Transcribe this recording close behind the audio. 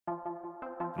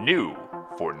New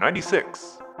for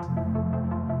 96.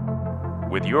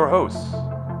 With your hosts,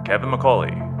 Kevin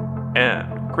McCauley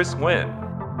and Chris Nguyen.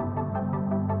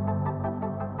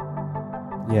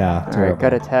 Yeah, All right,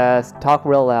 got a test. Talk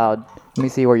real loud. Let me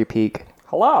see where you peak.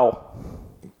 Hello.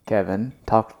 Kevin,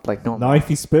 talk like normal.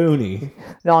 Knifey spoony.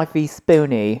 Knifey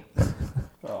spoony.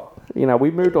 You know,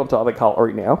 we moved on to other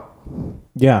cutlery now.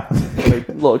 Yeah. I mean,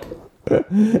 look,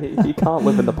 you can't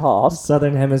live in the past.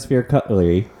 Southern Hemisphere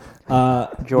cutlery.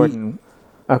 Jordan.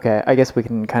 Okay, I guess we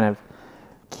can kind of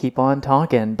keep on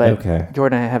talking. But Okay.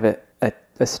 Jordan, I have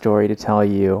a story to tell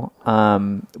you.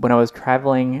 When I was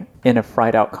traveling in a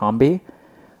fried out combi,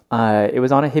 it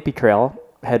was on a hippie trail,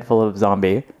 head full of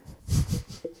zombie.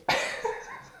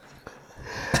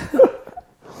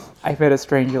 I met a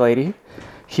strange lady.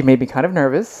 She made me kind of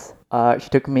nervous. She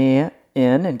took me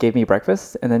in and gave me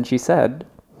breakfast, and then she said,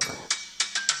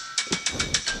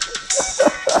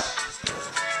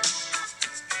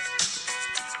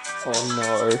 Oh,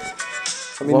 no.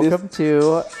 I mean, welcome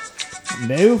to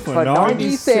No for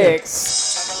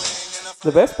 96.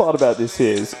 the best part about this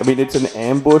is, I mean, it's an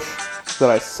ambush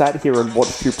that I sat here and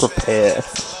watched you prepare.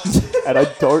 And I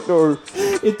don't know.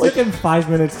 It took him 5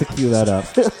 minutes to cue that up.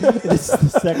 It's the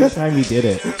second time he did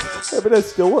it. I mean, I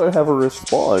still don't have a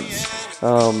response.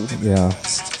 Yeah.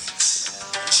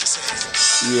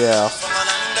 Yeah.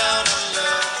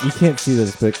 You can't see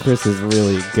this, but Chris is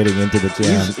really getting into the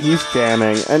jam. He's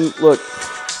jamming. And look,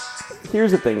 here's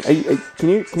the thing. Can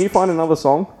you find another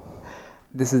song?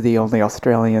 This is the only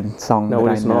Australian song No,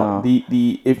 that it is I know. not.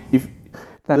 If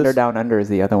Thunder this- Down Under is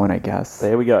the other one, I guess.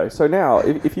 There we go. So now,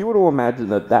 if you were to imagine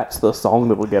that that's the song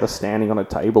that will get us standing on a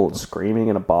table and screaming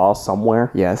in a bar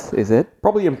somewhere, Yes, is it?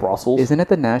 probably in Brussels. Isn't it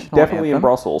the national Definitely in anthem?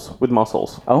 Brussels with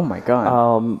muscles. Oh my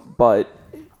god. But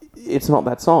it's not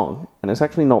that song. And it's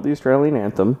actually not the Australian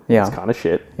anthem. Yeah. It's kind of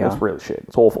shit. Yeah. It's really shit.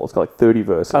 It's awful. It's got like 30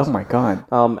 verses. Oh my god.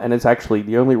 And it's actually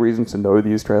the only reason to know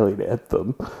the Australian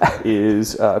anthem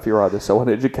is if you're either so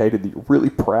uneducated that you're really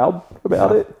proud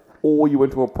about it, or you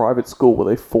went to a private school where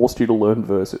they forced you to learn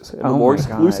verses. And the Oh more my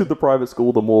exclusive God. the private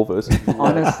school, the more verses you learn.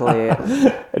 Honestly,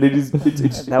 And it is...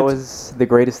 that was the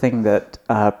greatest thing that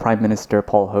Prime Minister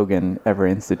Paul Hogan ever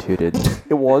instituted.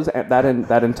 It was at that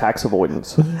and tax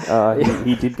avoidance.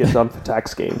 He did get done for tax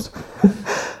schemes.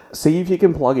 See if you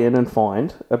can plug in and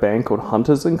find a band called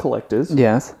Hunters and Collectors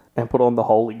Yes. and put on the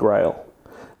Holy Grail.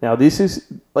 Now, this is,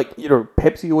 like, you know,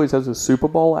 Pepsi always has a Super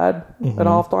Bowl ad at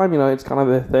halftime. You know, it's kind of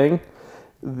their thing.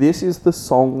 This is the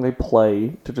song they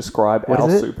play to describe What our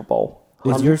is it? Super Bowl.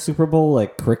 Is your Super Bowl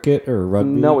like cricket or rugby?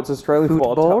 No, it's Australian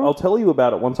football. Football? I'll tell you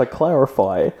about it once I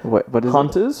clarify. What is it?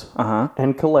 Hunters Uh-huh.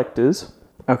 and Collectors,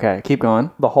 Okay, keep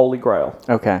going. the Holy Grail.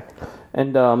 Okay.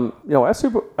 And, you know, our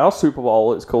Super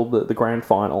Bowl is called the Grand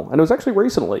Final. And it was actually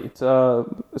recently. It's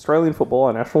Australian football,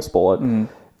 our national sport.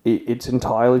 It's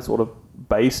entirely sort of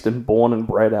based and born and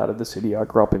bred out of the city I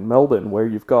grew up in, Melbourne, where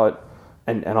you've got,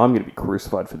 and I'm going to be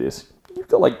crucified for this, you've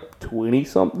got like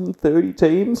 20-something, 30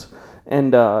 teams.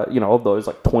 And, you know, of those,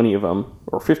 like 20 of them,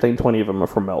 or 15, 20 of them are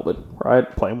from Melbourne, right?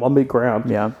 Playing one big ground.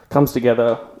 Yeah. Comes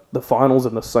together, the finals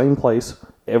in the same place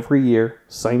every year,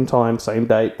 same time, same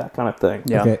date, that kind of thing.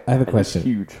 Yeah. Okay, I have a And it's question.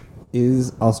 huge.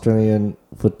 Is Australian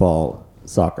football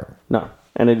soccer? No,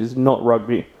 and it is not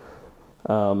rugby.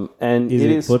 And Is it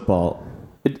it is football?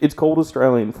 It's called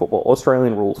Australian football,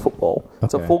 Australian rules football.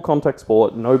 It's a Okay. full contact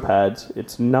sport, no pads.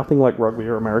 It's nothing like rugby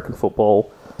or American football.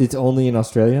 It's only in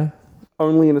Australia?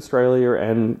 Only in Australia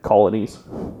and colonies.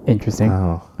 Interesting.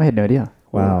 Wow. I had no idea.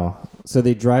 Wow. So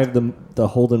they drive the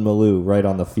Holden Maloo right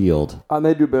on the field. And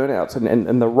they do burnouts,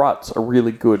 and the ruts are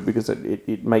really good because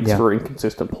it makes Yeah. for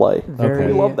inconsistent play. Very-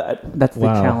 We love that. That's the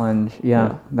Wow. challenge.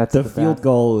 Yeah. That's The the field best.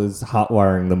 goal is hot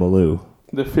wiring the Maloo.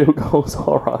 The field goals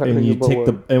are right. And you take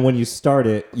and when you start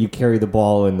it, you carry the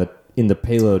ball in the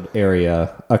payload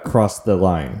area across the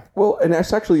line. Well, and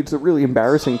it's a really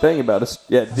embarrassing thing about us.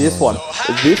 Yeah, this one.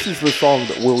 This is the song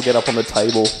that we'll get up on the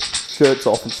table, shirts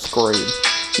off, and scream.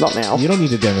 Not now. You don't need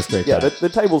to demonstrate Yeah, that. the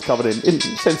table's covered in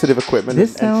sensitive equipment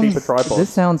This and cheaper sounds tripods. this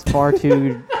sounds far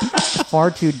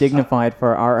too dignified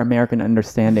for our American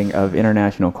understanding of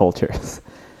international cultures.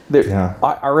 Yeah.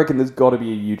 I reckon there's got to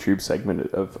be a YouTube segment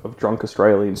of drunk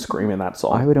Australians screaming that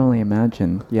song. I would only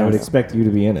imagine. I would Yes. expect you to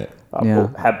be in it. Yeah.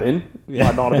 Well, have been.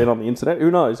 Might not have been on the internet.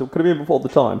 Who knows? It could have been before the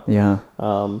time. Yeah.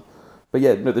 But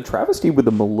yeah, no, the travesty with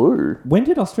the Maloo. When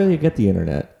did Australia get the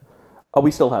internet? Oh,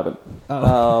 we still haven't.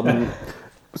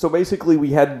 So basically, we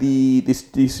had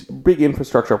this big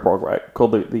infrastructure project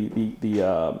called the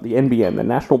NBN, the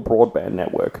National Broadband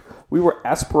Network. We were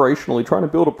aspirationally trying to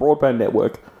build a broadband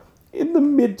network in the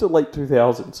mid to late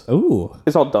 2000s. Ooh.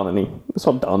 It's not done. It's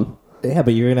not done. Yeah,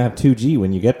 but you're going to have 2G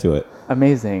when you get to it.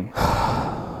 Amazing.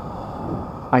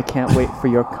 I can't wait for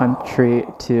your country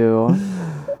to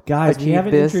Guys, we achieve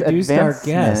haven't this introduced our advancement.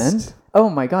 guest. Oh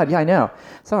my God! Yeah, I know.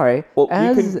 Sorry. Well,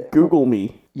 you can Google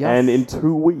me, Yes. and in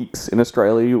 2 weeks in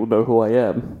Australia, you'll know who I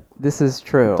am. This is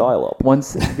true. Dial up.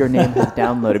 Once your name is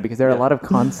downloaded, because there are a lot of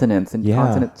consonants, and Yeah.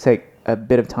 consonants take a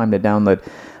bit of time to download.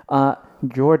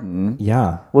 Jordan,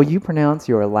 Yeah. will you pronounce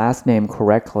your last name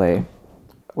correctly?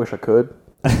 Wish I could.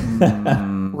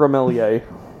 Remeljej.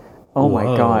 Oh my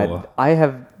Whoa. God.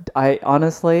 I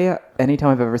honestly, anytime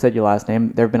I've ever said your last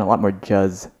name, there have been a lot more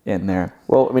juz in there.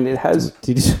 Well, I mean, it has.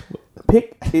 Did you,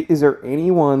 Is there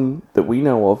anyone that we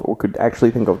know of or could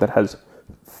actually think of that has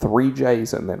 3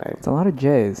 J's in their name? It's a lot of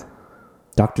J's.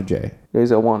 Dr. J.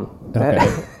 There's a 1. Okay.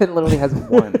 It literally has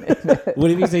one in it.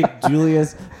 What if you say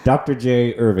Julius Dr.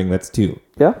 J. Irving? That's 2.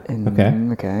 Yeah? Okay.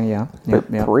 Okay, yeah. But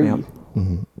 3.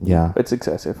 Yeah. It's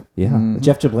excessive. Yeah.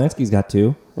 Jeff Jablonski's got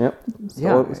 2. Yep.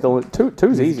 Yeah. Still,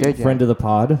 two's easy. JJ. Friend of the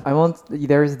pod. I won't.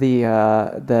 There's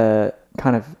the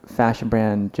kind of fashion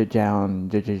brand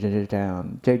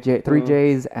JJ 3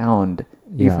 J's Ound.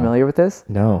 You Yeah. familiar with this?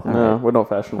 No. No, we're not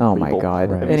fashionable Oh people. my God.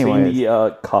 Right. Have you Anyways. seen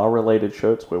the car-related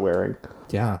shirts we're wearing?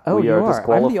 Yeah. Oh, We you are are. I'm the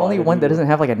disqualified only one that anyway. doesn't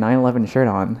have like a 911 shirt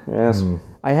on. Yes.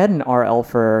 I had an RL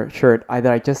for shirt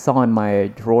that I just saw in my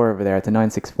drawer over there. It's a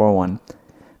 9641.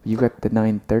 You got the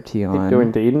 930 on. I do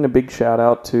indeed, and a big shout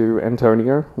out to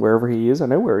Antonio, wherever he is. I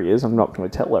know where he is. I'm not going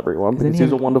to tell everyone, because he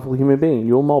he's a in- wonderful human being.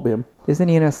 You'll mob him. Isn't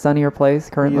he in a sunnier place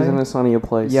He currently? is in a sunnier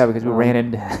place. Yeah, because we ran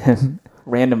into him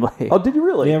randomly. Oh, did you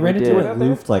really? Yeah, I ran into did. it at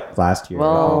Luft like last year.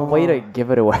 Well, way to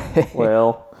give it away.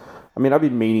 Well, I mean, I've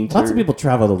been meaning to. Lots of people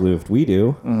travel to Luft. We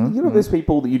do. You know, there's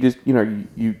people that you just,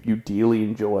 you dearly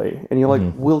enjoy, and you're like,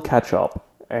 we'll catch up.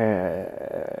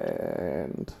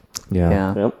 And Yeah.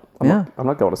 yeah. yep, I'm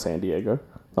not going to San Diego.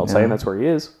 Not saying that's where he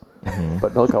is,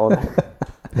 but not going there.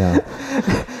 Yeah.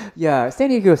 Yeah, San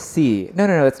Diego C. No,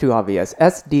 that's too obvious.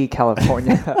 SD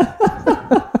California.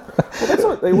 Well, that's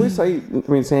what they always say.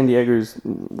 I mean, San Diego's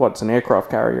what's an aircraft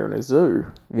carrier and a zoo.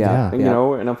 Yeah. And, you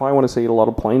know, and if I want to see a lot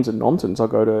of planes and nonsense, I'll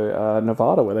go to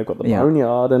Nevada, where they've got the Yeah.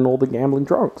 boneyard and all the gambling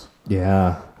drunks.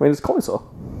 Yeah. I mean, it's closer.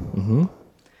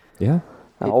 Yeah.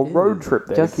 I'll road trip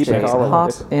there. Just Keep a a car hop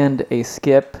related. and a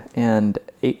skip and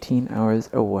 18 hours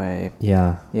away.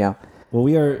 Yeah. Yeah. Well,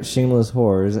 we are Shameless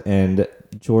Whores, and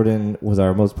Jordan was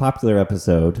our most popular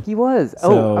episode. He was.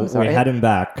 So I'm sorry. we had him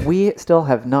back. We still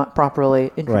have not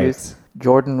properly introduced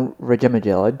Jordan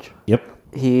Remeljej. Yep.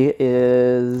 He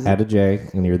is Add a J,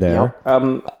 and you're there.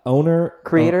 Owner.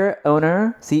 creator,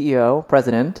 owner, CEO,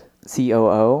 president,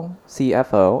 COO,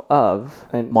 CFO of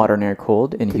And- Modern Air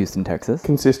Cooled in Houston, Texas.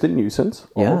 Consistent nuisance.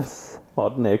 Yes.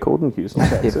 Modern air cooled in Houston,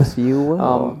 Texas. If you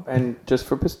will. And just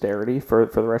for posterity, for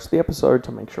the rest of the episode,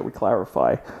 to make sure we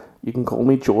clarify, you can call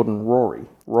me Jordan Rory.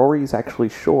 Rory is actually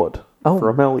short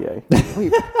for Remeljej.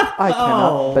 Wait, I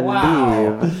cannot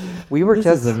believe we were This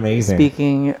just is amazing.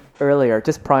 speaking earlier,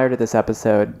 just prior to this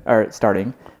episode or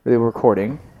starting, we were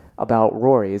recording about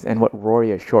Rory's and what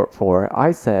Rory is short for.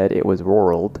 I said it was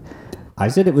Rorald. I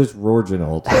said it was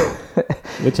Rorginald,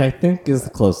 which I think is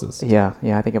the closest. Yeah,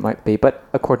 I think it might be. But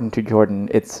according to Jordan,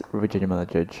 it's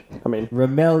Remeljej. I mean,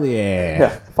 Remeljej.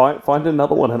 yeah, find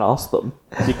another one and ask them.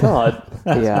 If you can't,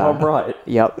 Yeah. I'm right.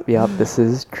 Yep, this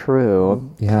is true.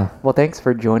 Yeah. Well, thanks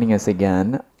for joining us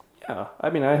again. Yeah, I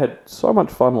mean, I had so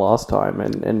much fun last time,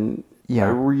 and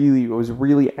Yeah. I was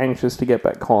really anxious to get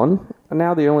back on. And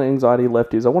now the only anxiety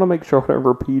left is I want to make sure I don't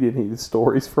repeat any of the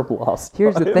stories from last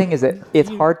Here's time. the thing: is that it's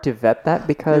hard to vet that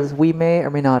because we may or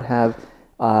may not have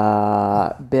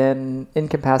been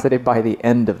incapacitated by the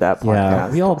end of that podcast.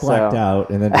 Yeah. We all blacked So- out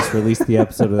and then just released the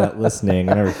episode without listening,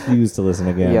 and I refused to listen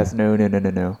again. Yes,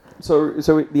 no. So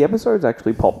the episode's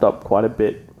actually popped up quite a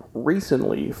bit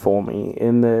recently for me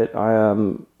in that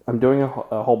I'm doing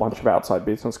a whole bunch of outside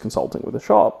business consulting with a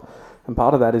shop, and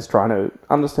part of that is trying to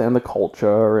understand the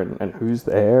culture and who's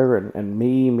there and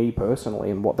me personally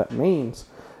and what that means.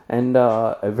 And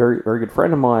a very, very good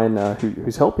friend of mine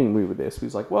who's helping me with this,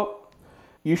 who's like, well,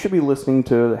 you should be listening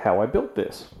to How I Built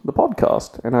This, the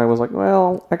podcast. And I was like,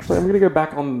 well, actually, I'm going to go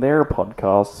back on their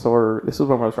podcast. Or this is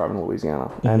when I was driving to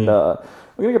Louisiana. And I'm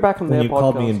going to go back on When their you podcast.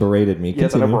 called me and berated me.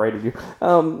 Yes, and I Continue. berated you.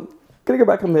 Going to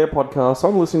go back on their podcast.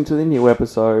 I'm listening to the new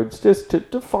episodes just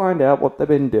to find out what they've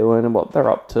been doing and what they're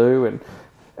up to.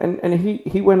 And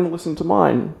he went and listened to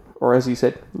mine. Or as he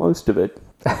said, most of it.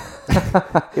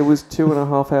 It was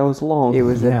 2.5 hours long. It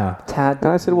was Yeah. a tad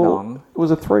And I said, well, long. It was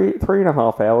a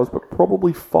 3.5 hours, but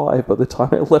probably 5 by the time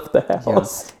I left the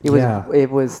house. It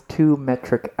was 2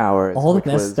 metric hours. All the which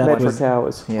best was stuff one- Metric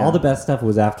hours. Yeah. All the best stuff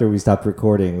was after we stopped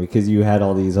recording because you had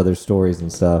all these other stories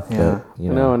and stuff. Yeah. That,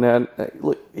 you know. No, and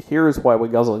look, here is why we're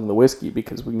guzzling the whiskey,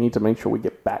 because we need to make sure we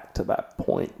get back to that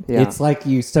point. Yeah. It's like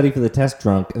you study for the test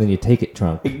drunk and then you take it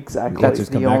drunk. Exactly. That's That's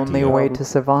just come the back to only you. way to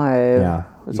survive. Yeah.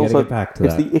 It's You gotta also get back to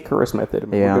it's that. the Icarus method. I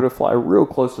mean, Yeah. We're going to fly real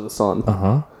close to the sun.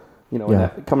 Uh-huh. You know, Yeah.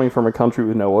 and coming from a country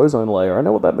with no ozone layer, I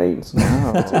know what that means.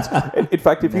 In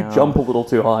fact, if you No. jump a little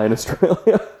too high in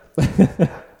Australia,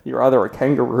 you're either a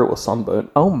kangaroo or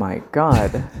sunburnt. Oh my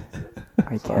god.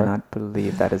 I cannot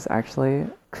believe that is actually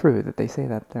true that they say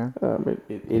that there.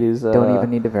 It is. Don't even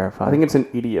need to verify. I think it's an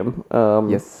idiom.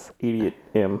 Yes. Idiot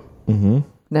M. Mm-hmm.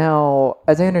 Now,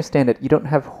 as I understand it, you don't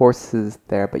have horses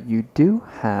there, but you do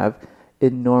have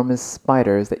enormous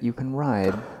spiders that you can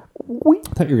ride. We I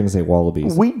thought you were going to say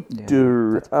wallabies. we Yeah,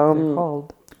 do. That's what they're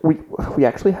called. We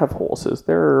actually have horses.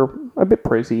 They're a bit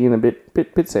prissy and a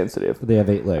bit sensitive. They have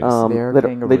 8 legs. They're they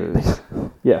don't- kangaroos.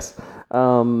 yes.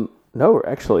 No,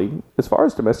 actually, as far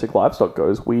as domestic livestock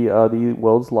goes, we are the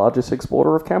world's largest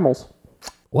exporter of camels.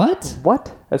 What?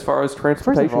 What? As far as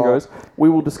transportation all, goes, we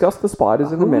will discuss the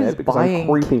spiders in a who minute is because buying- I'm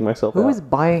creeping myself Who out. is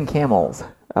buying camels?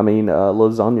 I mean,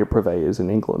 lasagna purveyors in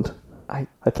England. I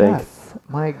think. guess.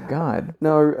 My god.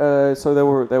 No, so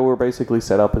they were basically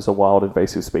set up as a wild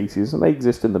invasive species, and they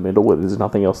exist in the middle where there's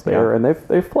nothing else there, Yeah. and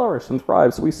they've flourished and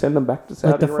thrived. So we send them back to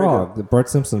Saudi Like the Arabia. frog that Bart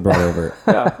Simpson brought over.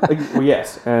 Yeah, well,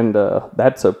 yes, and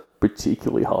that's a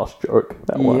particularly harsh joke.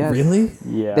 That one. Yes. Really?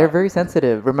 Yeah. They're very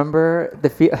sensitive. Remember the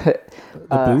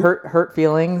boot? hurt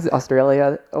feelings,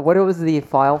 Australia. What was the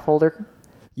file folder?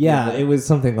 Yeah, it was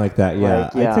something like that. Yeah.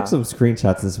 Like, yeah. I took some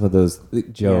screenshots of some of those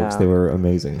jokes. Yeah. They were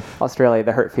amazing. Australia,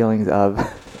 the hurt feelings of.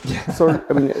 So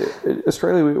I mean,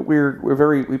 Australia,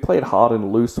 we play it hard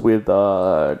and loose with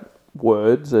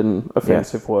words and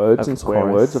offensive Yes, words of and swear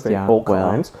course, words of yeah, all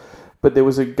well. kinds. But there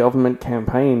was a government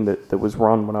campaign that was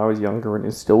run when I was younger and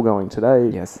is still going today.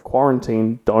 Yes.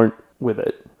 Quarantine, don't with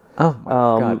it. Oh my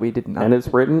god, we did not. And it's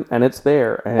written and it's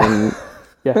there and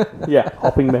yeah,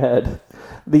 hopping mad.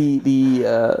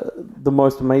 The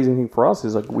most amazing thing for us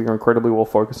is like we are incredibly well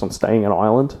focused on staying an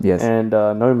island. Yes. And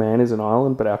no man is an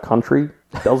island, but our country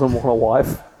doesn't want a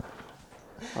wife.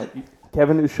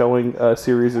 Kevin is showing a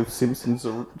series of Simpsons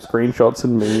screenshots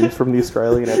and memes from the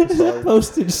Australian episode.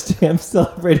 Postage stamp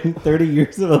celebrating 30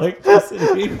 years of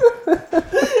electricity.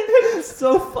 It's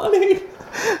so funny.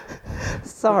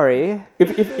 Sorry.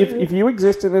 If you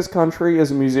exist in this country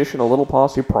as a musician a little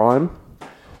past your prime,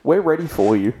 we're ready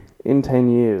for you in 10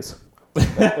 years. I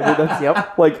mean, that's,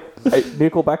 Yep. like,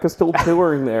 Nickelback is still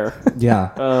touring there.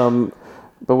 Yeah.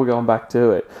 But we're going back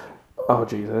to it. Oh,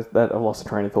 geez, that I've lost the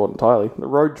train of thought entirely. The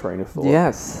road train of thought.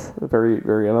 Yes. A very,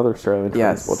 very another Australian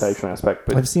Yes. transportation aspect.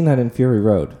 But I've seen that in Fury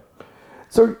Road.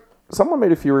 so someone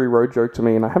made a Fury Road joke to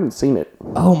me, and I haven't seen it.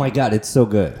 Oh my god, it's so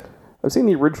good. I've seen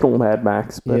the original Mad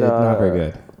Max, but Yeah, not very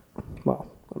good. Well,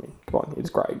 I mean, come on, it's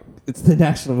great. It's the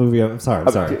national movie. I'm sorry.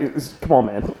 Come on,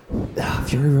 man.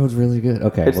 Fury Road's really good.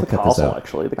 Okay, It's we'll the cut this castle, out.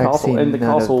 actually. The I've castle seen and the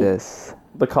none castle. of this.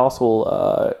 The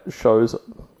castle shows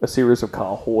a series of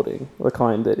car hoarding, the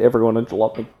kind that everyone in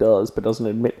Jalopnik does but doesn't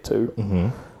admit to. Mm-hmm.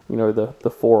 You know, the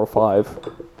 4 or 5.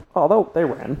 Oh, they'll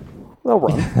run.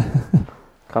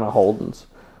 Kind of Holdens.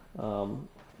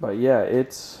 But yeah,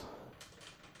 it's...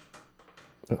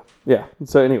 Yeah,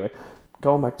 so anyway,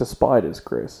 going back to spiders,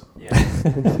 Chris. Yeah.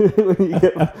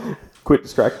 Quit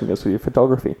distracting us with your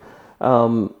photography.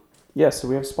 Yeah, so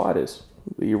we have spiders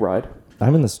that you ride.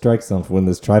 I'm in the strike zone for when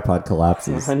this tripod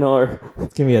collapses. I know.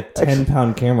 It's gonna be a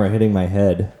 10-pound camera hitting my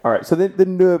head. All right, so the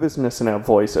nervousness in our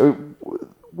voice.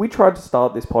 We tried to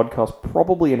start this podcast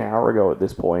probably an hour ago at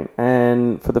this point,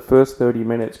 and for the first 30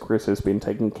 minutes, Chris has been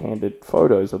taking candid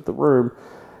photos of the room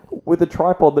with a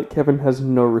tripod that Kevin has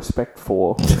no respect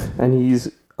for, and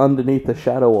he's underneath the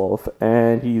shadow of,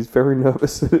 and he's very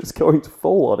nervous that it's going to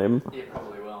fall on him.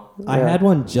 I had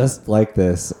one just like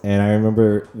this, and I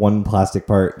remember one plastic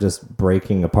part just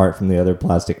breaking apart from the other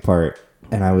plastic part.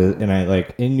 And I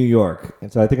like in New York,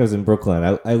 and so I think I was in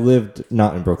Brooklyn. I lived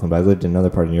not in Brooklyn, but I lived in another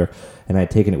part of New York, and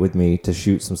I'd taken it with me to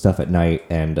shoot some stuff at night,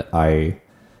 and I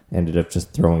ended up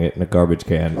just throwing it in a garbage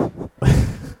can.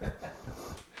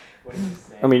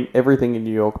 I mean, everything in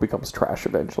New York becomes trash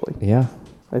eventually. Yeah.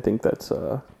 I think that's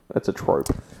a trope.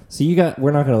 So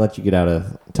we're not going to let you get out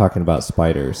of talking about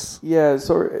spiders. Yeah,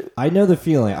 so I know the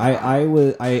feeling. I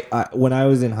when I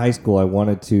was in high school, it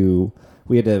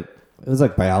was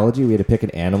like biology. We had to pick an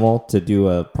animal to do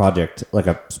a project, like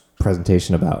a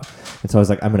presentation about. And so I was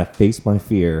like, I'm going to face my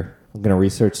fear I'm going to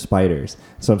research spiders.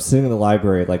 So I'm sitting in the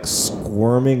library, like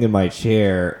squirming in my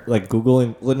chair, like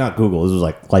Googling, well, not Google, this was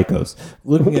like Lycos,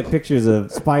 looking at pictures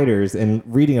of spiders and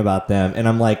reading about them. And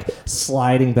I'm like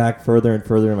sliding back further and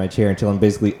further in my chair until I'm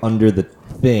basically under the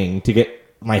thing to get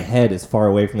my head as far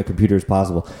away from the computer as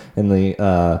possible. And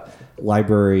the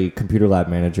library computer lab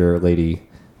manager lady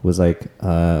was like,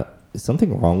 is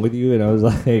something wrong with you? And I was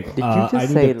like, Did you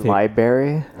just say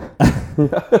library?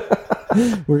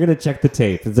 We're gonna check the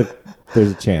tape.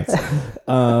 There's a chance.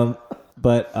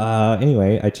 But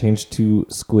anyway, I changed to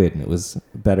squid, and it was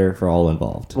better for all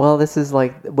involved. Well, this is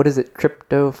like, what is it?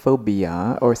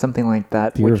 Tryptophobia or something like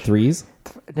that. Fear of threes?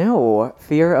 No,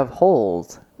 fear of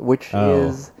holes, which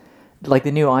is like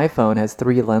the new iPhone has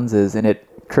 3 lenses, and it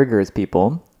triggers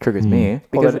me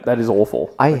because that is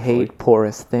awful. I hate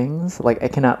porous things. Like I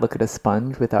cannot look at a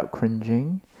sponge without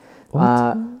cringing.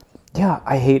 What? Yeah,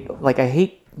 I hate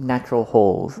natural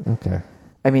holes. Okay.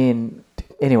 I mean,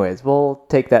 anyways, we'll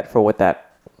take that for what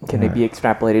that can be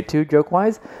extrapolated to,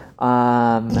 joke-wise.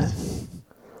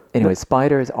 Anyways,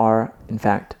 spiders are, in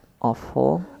fact,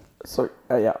 awful. So,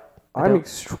 I'm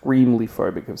extremely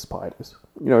phobic of spiders.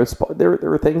 You know,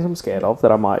 there are things I'm scared of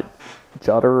that I might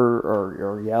judder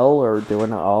or yell or do an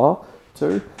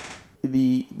to.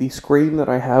 The scream that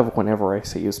I have whenever I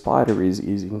see a spider is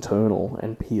internal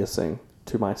and piercing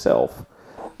to myself.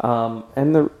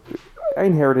 I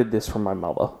inherited this from my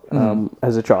mother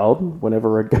as a child.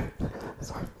 Whenever I'd go,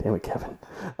 sorry, damn it, Kevin.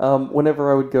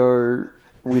 Whenever I would go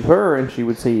with her and she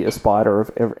would see a spider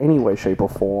of any way, shape, or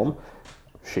form,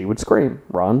 she would scream,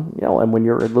 run, yell. And when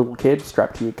you're a little kid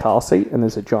strapped to your car seat and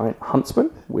there's a giant huntsman,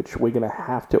 which we're going to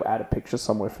have to add a picture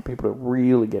somewhere for people to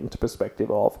really get into perspective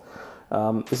of,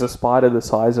 is a spider the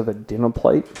size of a dinner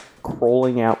plate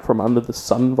crawling out from under the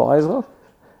sun visor.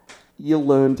 You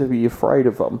learn to be afraid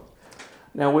of them.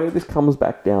 Now, where this comes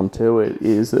back down to it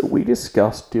is that we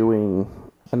discussed doing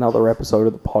another episode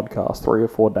of the podcast 3 or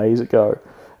 4 days ago.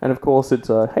 And of course, it's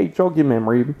hey, jog your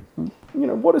memory. You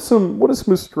know, what are some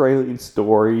Australian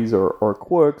stories or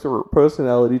quirks or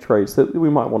personality traits that we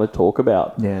might want to talk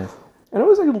about? Yeah. And I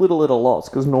was like a little at a loss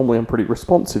because normally I'm pretty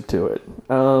responsive to it.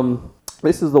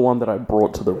 This is the one that I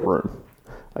brought to the room.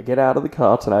 I get out of the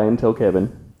car today and tell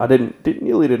Kevin I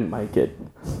nearly didn't make it.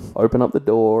 Open up the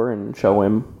door and show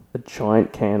him a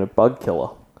giant can of bug killer.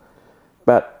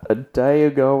 About a day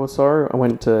ago or so, I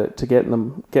went to get in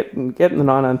the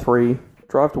 993,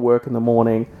 drive to work in the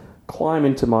morning, climb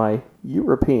into my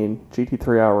European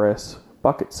GT3 RS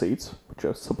bucket seats, which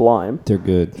are sublime. They're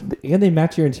good. And they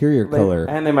match your interior color.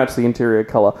 And they match the interior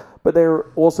color. But they're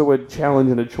also a challenge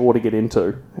and a chore to get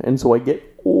into. And so I get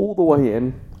all the way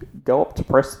in, go up to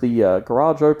press the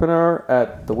garage opener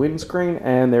at the windscreen,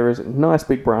 and there is a nice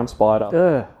big brown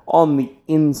spider on the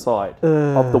inside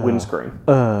of the windscreen.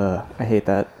 I hate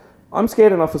that. I'm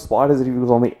scared enough of spiders that if it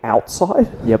was on the outside,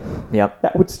 Yep.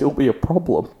 that would still be a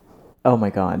problem. Oh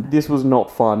my god. This was not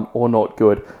fun or not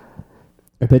good.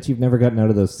 I bet you've never gotten out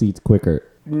of those seats quicker.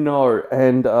 No,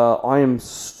 and I am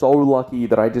so lucky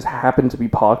that I just happened to be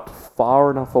parked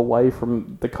far enough away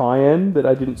from the Cayenne that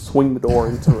I didn't swing the door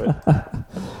into it.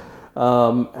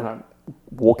 And I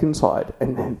walk inside,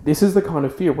 and this is the kind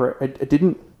of fear where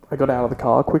I got out of the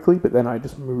car quickly, but then I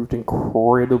just moved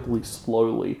incredibly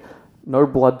slowly. No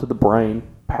blood to the brain,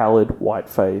 pallid, white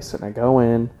face, and I go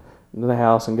into the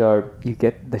house and go... You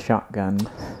get the shotgun.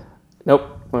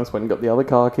 Nope. I just went and got the other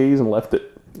car keys and left it.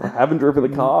 I haven't driven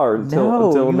the car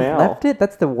until now. Left it?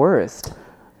 That's the worst.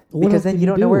 Because then you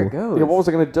don't know where it goes. Yeah, what was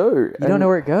I going to do? You don't know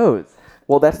where it goes.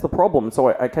 Well, that's the problem. So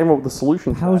I came up with a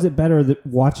solution. How is it better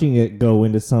watching it go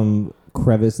into some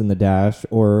crevice in the dash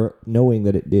or knowing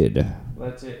that it did?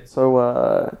 That's it. So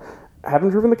I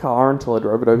haven't driven the car until I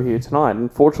drove it over here tonight.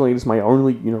 Unfortunately, it's my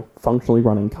only, functionally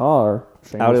running car.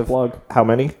 Shameless plug. How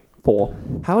many? 4.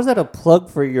 How is that a plug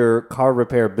for your car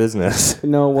repair business?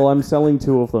 No, well, I'm selling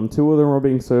 2 of them. 2 of them are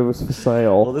being serviced for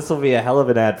sale. Well, this will be a hell of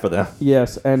an ad for them.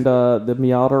 Yes, and the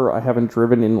Miata I haven't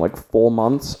driven in like 4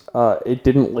 months. It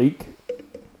didn't leak,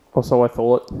 or so I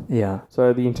thought. Yeah.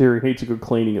 So the interior needs a good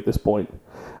cleaning at this point.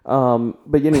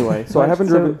 But anyway, so I haven't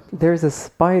driven... There's a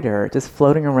spider just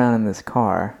floating around in this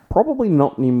car. Probably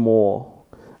not anymore.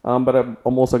 But I'm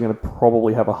also going to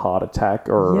probably have a heart attack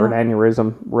or an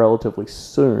aneurysm relatively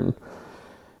soon.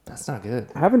 That's not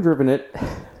good. I haven't driven it.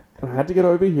 I had to get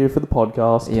over here for the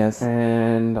podcast. Yes.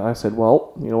 And I said,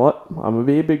 well, you know what? I'm going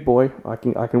to be a big boy. I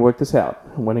can work this out.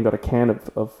 I went and got a can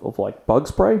of like bug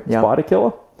spray, spider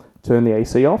killer. Turn the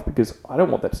AC off because I don't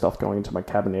want that stuff going into my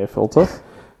cabin air filter.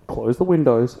 close the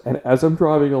windows, and as I'm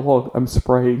driving along, I'm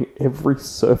spraying every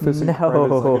surface and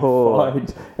crevice I can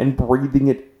find and breathing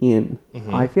it in.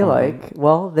 I feel like,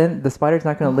 well, then the spider's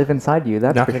not going to live inside you.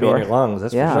 That's Not for going to sure. be in your lungs.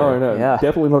 That's Yeah. for sure. No, Yeah.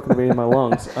 definitely not going to be in my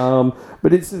lungs.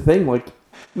 But it's the thing, like,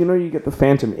 you get the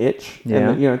phantom itch.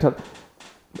 Yeah. And,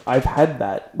 I've had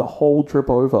that the whole trip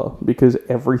over because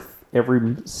every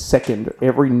second,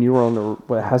 every neuron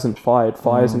that hasn't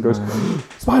fires and goes,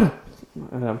 spider!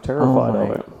 And I'm terrified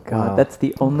of it. God, Wow. that's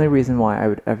the only reason why I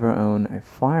would ever own a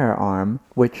firearm,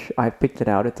 which I picked it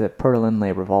out. It's a Per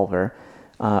Lindley revolver,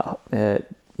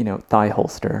 thigh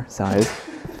holster size.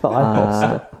 Thigh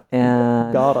holster.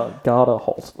 And Garter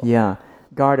holster. yeah,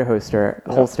 garter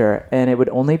holster, and it would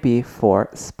only be for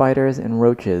spiders and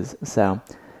roaches, so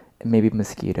maybe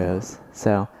mosquitoes.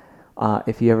 So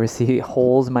if you ever see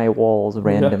holes in my walls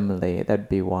randomly, that'd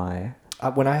be why.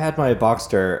 When I had my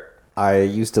Boxster, I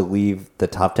used to leave the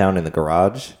top down in the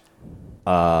garage,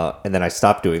 and then I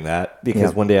stopped doing that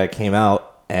because one day I came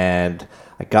out and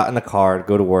I got in the car to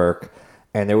go to work,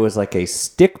 and there was like a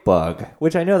stick bug,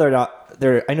 which I know they're not.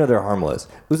 I know they're harmless.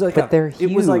 It was like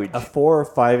it was like a 4 or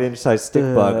 5 inch size stick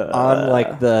bug on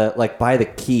like by the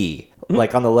key,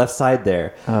 like on the left side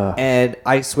there, and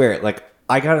I swear, like.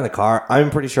 I got in the car. I'm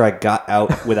pretty sure I got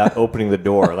out without opening the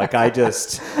door. Like I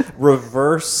just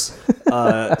reverse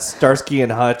Starsky and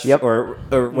Hutch or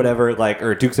whatever, like,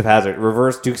 or Dukes of Hazzard.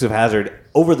 Reverse Dukes of Hazzard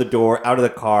over the door, out of the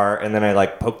car, and then I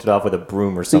like poked it off with a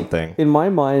broom or something. In my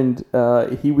mind,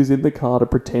 he was in the car to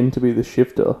pretend to be the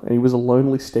shifter, and he was a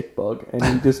lonely stick bug, and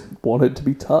he just wanted to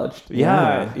be touched.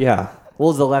 Yeah.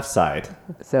 Well, it's the left side.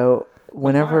 So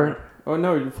whenever... Oh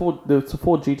no, the Ford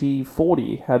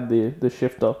GT40 had the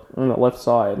shifter on the left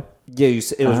side. Yeah,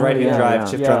 it was right-hand drive,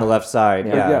 shifter on the left side.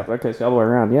 Yeah. Okay, so the other way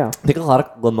around. Yeah, I think a lot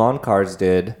of Le Mans cars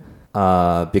did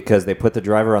because they put the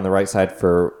driver on the right side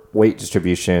for weight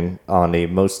distribution on a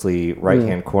mostly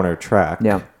right-hand corner track.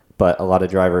 Yeah. But a lot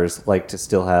of drivers like to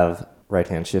still have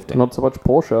right-hand shifting. not so much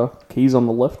Porsche. Keys on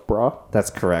the left, bruh. That's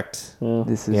correct.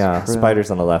 This is true. Spiders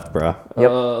on the left, bro.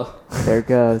 Yep. There it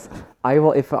goes. I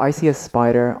will, if I see a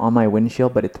spider on my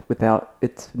windshield, but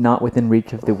it's not within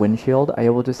reach of the windshield, I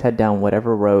will just head down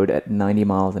whatever road at 90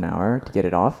 miles an hour to get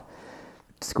it off.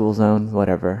 School zone,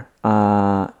 whatever.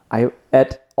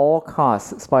 At all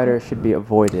costs, spiders should be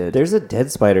avoided. There's a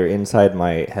dead spider inside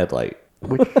my headlight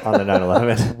on the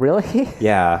 911. Really?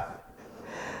 Yeah.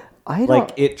 I don't...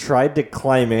 Like, it tried to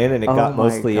climb in, and it got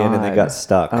mostly in, and then got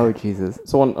stuck. Oh, Jesus.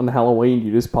 So on Halloween,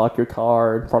 you just park your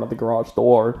car in front of the garage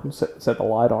door, and set the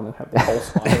light on, and have the whole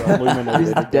spider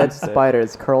illuminated. Dead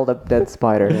spiders, curled up dead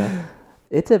spider. Yeah.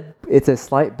 It's a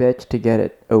slight bitch to get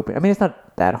it open. I mean, it's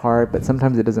not that hard, but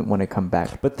sometimes it doesn't want to come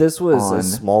back. But this was a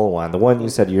small one. The one you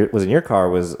said was in your car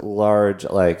was large,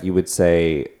 like you would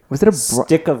say, Was it a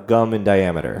stick of gum in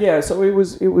diameter. Yeah, so it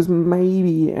was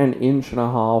maybe 1.5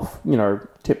 inches,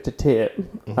 tip to tip,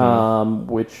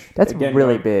 which That's again,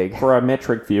 really big. For our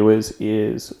metric viewers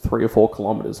is 3 or 4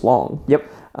 kilometers long. Yep.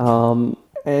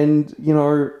 And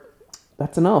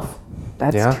that's enough.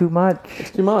 That's too much.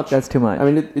 It's too much. That's too much. I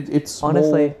mean, it's small,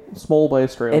 honestly small by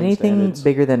Australian anything standards.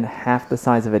 bigger than half the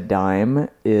size of a dime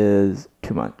is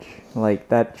too much. Like,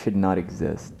 that should not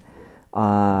exist.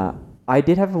 I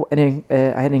did have an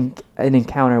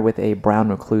encounter with a brown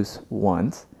recluse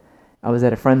once. I was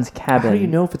at a friend's cabin. How do you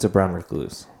know if it's a brown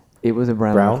recluse? It was a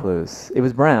brown recluse. It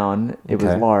was brown. It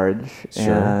was large,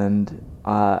 Sure. and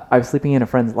I was sleeping in a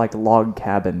friend's log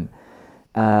cabin,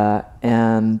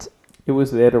 and It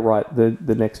was there to write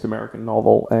the next American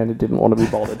novel, and it didn't want to be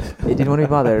bothered. it didn't want to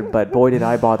be bothered. But boy, did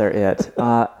I bother it.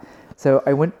 So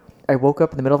I woke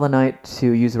up in the middle of the night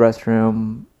to use the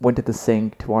restroom. Went to the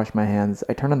sink to wash my hands.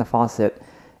 I turned on the faucet,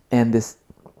 and this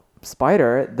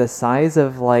spider, the size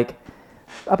of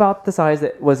about the size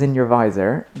that was in your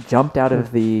visor, jumped out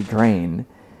of the drain,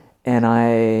 and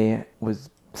I was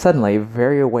suddenly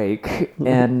very awake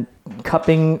and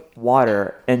cupping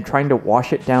water and trying to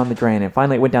wash it down the drain, and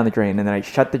finally it went down the drain, and then I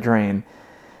shut the drain,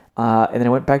 and then I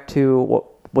went back to what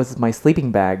was my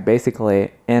sleeping bag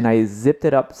basically, and I zipped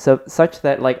it up such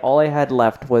that all I had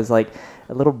left was a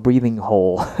little breathing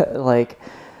hole.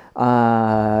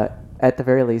 At the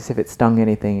very least, if it stung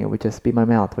anything, it would just be my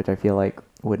mouth, which I feel like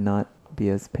would not be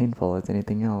as painful as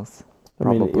anything else. I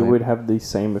mean, it would have the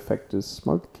same effect as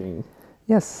smoking.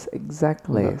 Yes,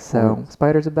 exactly. Okay. So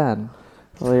spiders are bad.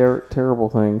 Well, they're terrible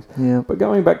things. Yeah. But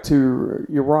going back to,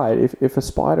 you're right, if a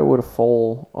spider were to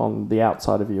fall on the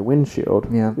outside of your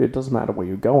windshield, it doesn't matter where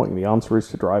you're going. The answer is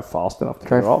to drive fast enough to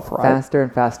get it off, right? Faster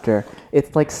and faster.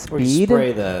 It's like speed. Or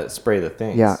you spray the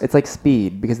things. Yeah, it's like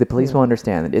speed, because the police will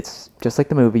understand that it's just like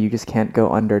the movie. You just can't go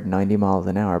under 90 miles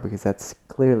an hour, because that's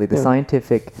clearly the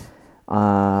scientific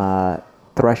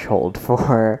threshold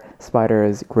for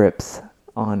spiders' grips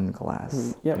on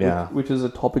glass. Yeah. Which is a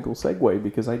topical segue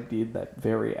because I did that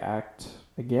very act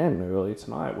again earlier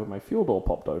tonight when my fuel door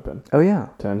popped open. Oh, yeah.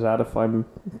 Turns out if I'm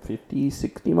 50,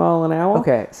 60 mile an hour.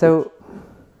 Okay, so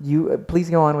you please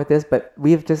go on with this, but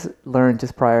we have just learned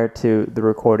just prior to the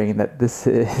recording that this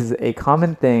is a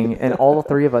common thing, and all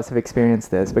three of us have experienced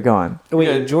this. But go on.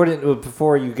 Wait, Jordan,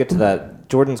 before you get to that,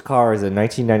 Jordan's car is a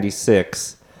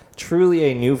 1996, truly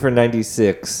a new for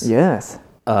 96. Yes.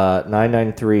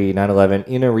 993, 911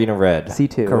 in arena red.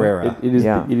 C2. Carrera. It is.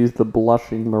 Yeah. It is the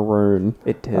blushing maroon.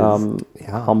 It is.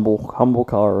 Humble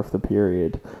car of the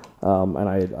period. And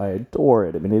I adore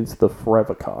it. I mean, it's the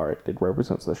forever car. It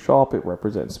represents the shop. It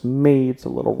represents me. It's a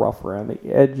little rough around the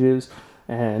edges.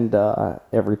 And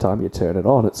every time you turn it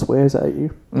on, it swears at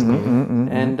you.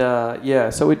 And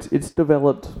so it's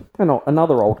developed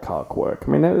another old car quirk.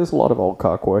 I mean, there's a lot of old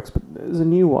car quirks, but there's a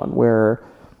new one where,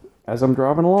 as I'm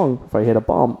driving along, if I hit a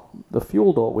bump, the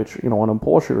fuel door, which on a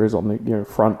Porsche is on the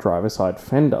front driver's side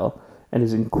fender and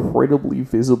is incredibly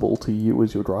visible to you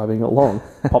as you're driving along,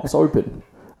 pops open.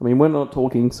 I mean, we're not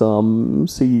talking some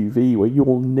CUV where you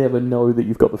will never know that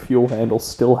you've got the fuel handle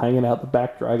still hanging out the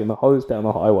back, dragging the hose down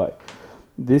the highway.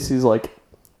 This is like,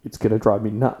 it's going to drive me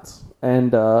nuts.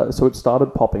 And so it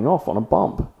started popping off on a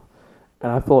bump.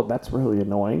 And I thought, that's really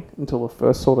annoying, until the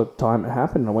first sort of time it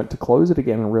happened. I went to close it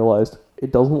again and realized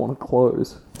it doesn't want to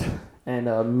close.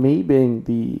 And me being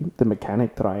the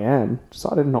mechanic that I am,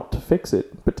 decided not to fix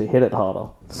it, but to hit it harder,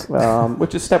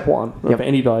 which is step one of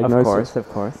any diagnosis. Of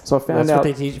course. So I found That's out... what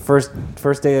they teach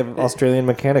first day of Australian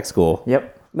mechanic school.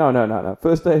 Yep. No.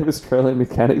 First day of Australian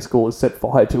mechanic school is set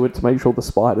fire to it to make sure the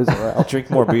spiders are out. Drink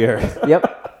more beer.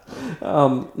 Yep.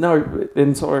 No,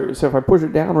 and so if I push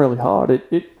it down really hard,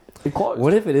 it closed.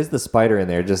 What if it is the spider in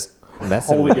there just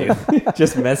messing with you?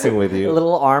 Just messing with A you.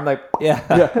 little arm, like,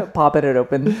 popping it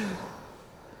open.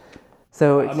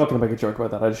 So I'm not going to make a joke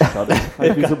about that. I just shut it. I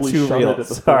visibly too shut real. it at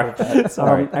the start of that.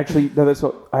 Sorry. Actually, no. That's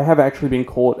what I have actually been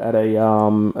caught at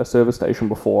a service station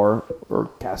before,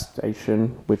 or gas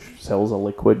station, which sells a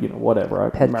liquid, whatever.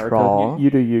 Petrol. America,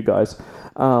 you do you guys.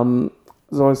 So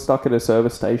I was stuck at a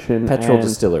service station. Petrol and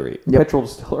distillery. Petrol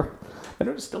distillery. They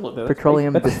don't distill it there.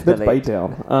 Petroleum That's distillate.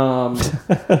 Baytown.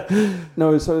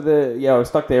 No, so I was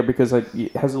stuck there because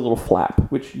it has a little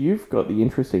flap, which you've got the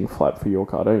interesting flap for your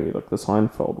car, don't you? Like the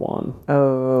Seinfeld one.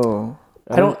 Oh.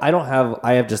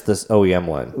 I have just this OEM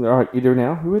one. All right, you do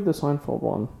now? Who had the Seinfeld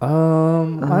one?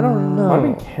 I don't know. I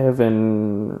think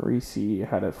Kevin Reese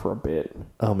had it for a bit.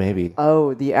 Oh, maybe.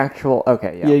 Oh, the actual...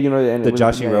 Okay, yeah. Yeah, and The it was,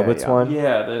 Joshy Robots one?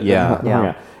 Yeah.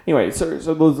 Yeah. Anyway, so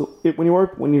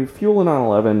when you fuel a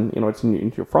 911, it's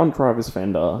into your front driver's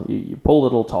fender, you pull a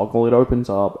little toggle, it opens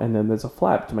up, and then there's a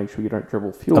flap to make sure you don't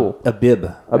dribble fuel. A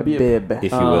bib, A bib.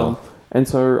 if you will. And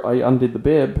so I undid the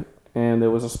bib, and there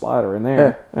was a spider in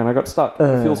there, and I got stuck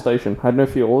at the fuel station. I had no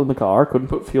fuel in the car, couldn't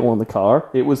put fuel in the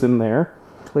car. It was in there.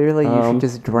 Clearly, you should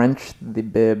just drench the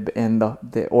bib and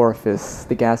the orifice,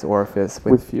 the gas orifice,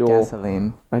 with fuel.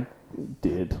 gasoline. I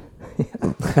did.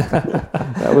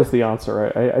 That was the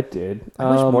answer. I did. I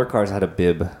wish more cars had a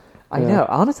bib. I know.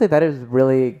 Honestly, that is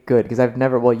really good because I've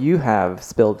never... Well, you have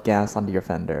spilled gas onto your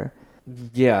fender.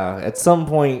 Yeah, at some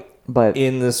point But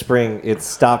in the spring,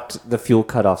 the fuel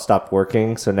cutoff stopped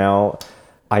working, so now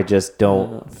I just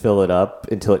don't fill it up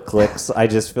until it clicks. I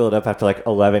just fill it up after like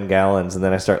 11 gallons, and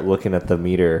then I start looking at the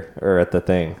meter, or at the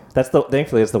thing.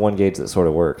 Thankfully, it's the one gauge that sort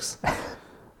of works.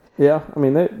 Yeah, I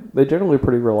mean they're generally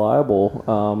pretty reliable,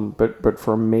 but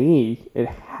for me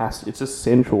it's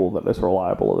essential that it's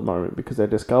reliable at the moment because I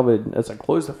discovered as I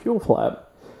close the fuel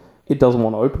flap, it doesn't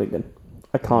want to open again.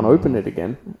 I can't open it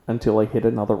again until I hit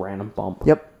another random bump.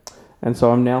 Yep. And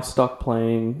so I'm now stuck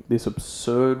playing this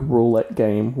absurd roulette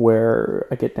game where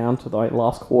I get down to the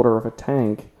last quarter of a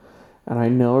tank, and I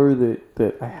know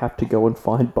that I have to go and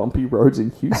find bumpy roads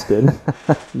in Houston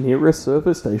near a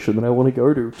service station that I want to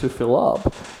go to fill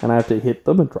up. And I have to hit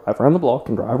them and drive around the block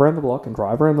and drive around the block and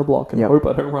drive around the block and hope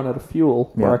I don't run out of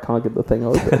fuel where I can't get the thing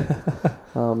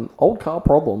open. Old car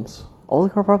problems.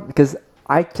 Old car problem? Because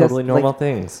I just... Totally normal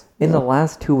things. In the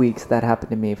last 2 weeks, that happened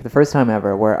to me for the first time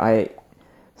ever, where I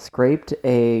scraped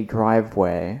a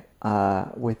driveway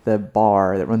with the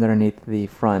bar that runs underneath the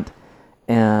front,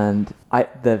 and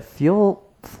the fuel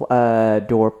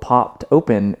door popped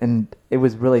open, and it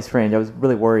was really strange. I was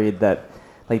really worried that,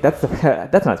 like, that's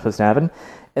not supposed to happen.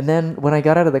 And then when I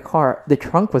got out of the car, the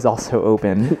trunk was also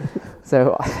open,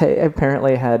 so I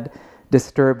apparently had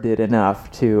disturbed it enough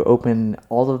to open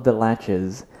all of the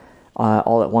latches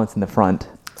all at once in the front.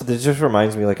 This just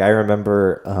reminds me, like, I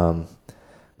remember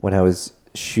when I was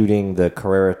shooting the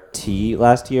Carrera T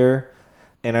last year,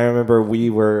 And I remember we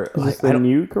were... Is this the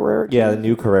new Carrera? Yeah, the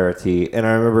new Carrera T. And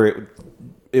I remember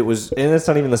it was... And it's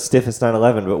not even the stiffest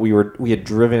 911, but we had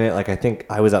driven it. Like, I think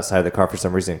I was outside of the car for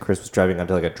some reason. Chris was driving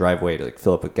onto, like, a driveway to, like,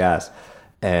 fill up with gas.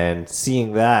 And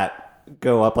seeing that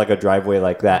go up, like, a driveway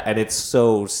like that, and it's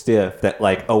so stiff that,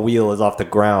 like, a wheel is off the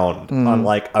ground on,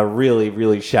 like, a really,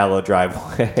 really shallow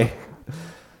driveway.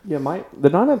 Yeah, the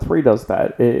 993 does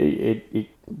that. It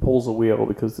pulls a wheel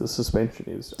because the suspension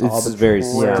is very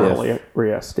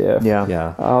stiff.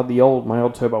 Yeah. My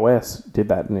old Turbo S did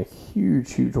that in a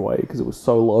huge way because it was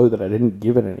so low that I didn't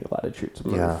give it any latitude to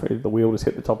move. Yeah. The wheel just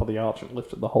hit the top of the arch and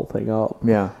lifted the whole thing up.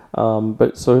 Yeah.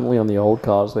 But certainly on the old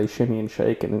cars, they shimmy and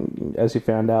shake, and as you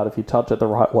found out, if you touch it the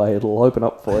right way, it'll open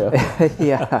up for you.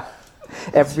 Yeah.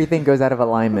 Everything goes out of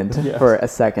alignment for a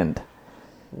second.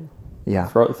 Yeah.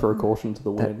 Throw caution to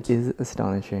the wind. That is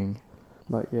astonishing.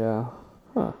 But yeah.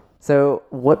 Huh. So,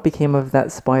 what became of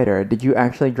that spider? Did you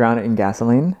actually drown it in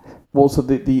gasoline? Well, so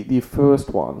the first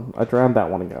one, I drowned that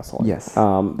one in gasoline. Yes.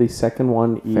 The second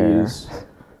one Fair. is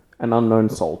an unknown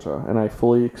soldier, and I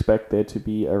fully expect there to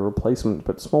be a replacement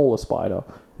but smaller spider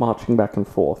marching back and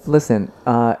forth. Listen,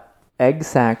 egg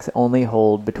sacs only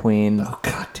hold between Oh,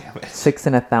 God damn it. 6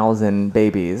 and 1,000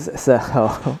 babies.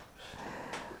 So,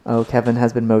 Kevin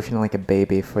has been motioning like a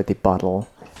baby for the bottle.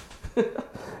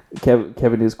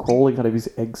 Kevin is crawling out of his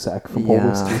egg sac from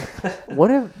honesty.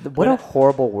 What a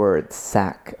horrible word,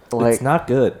 sack. Like, It's not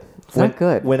good. It's not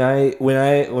good. When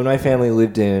my family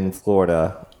lived in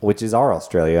Florida, which is our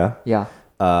Australia, yeah.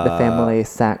 The family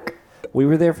sack. we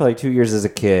were there for like 2 years as a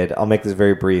kid. I'll make this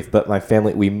very brief, but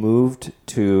we moved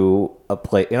to a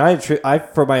place, and I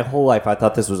for my whole life I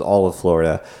thought this was all of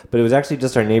Florida, but it was actually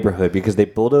just our neighborhood because they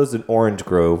bulldozed an orange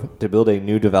grove to build a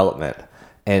new development,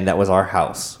 and that was our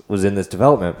house was in this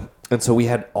development. And so we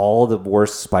had all the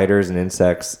worst spiders and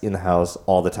insects in the house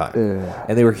all the time.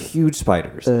 And they were huge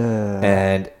spiders.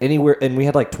 And we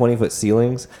had like 20-foot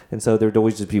ceilings. And so there would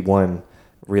always just be one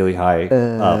really high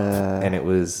up. And it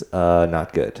was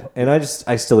not good. And I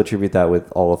still attribute that with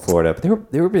all of Florida.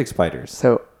 But they were big spiders.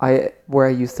 So where I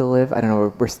used to live, I don't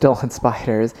know, we're still on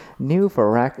spiders. New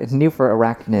for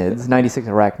arachnids, 96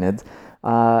 arachnids.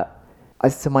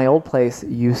 So my old place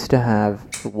used to have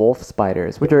wolf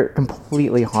spiders, which are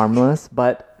completely harmless,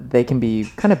 but they can be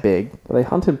kind of big. They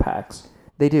hunt in packs.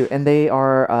 They do, and they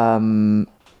are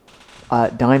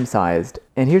dime-sized.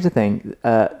 And here's the thing,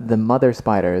 the mother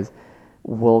spiders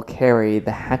will carry the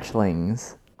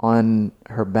hatchlings on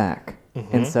her back.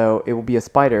 Mm-hmm. And so it will be a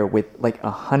spider with like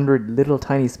 100 little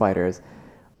tiny spiders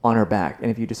on her back. And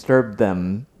if you disturb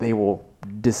them, they will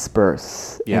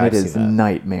disperse. Yeah, and I've it is seen that.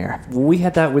 nightmare. We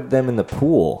had that with them in the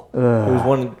pool. There was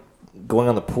one going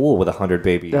on the pool with 100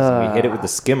 babies. And we hit it with the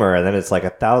skimmer, and then it's like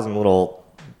 1,000 little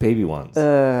baby ones.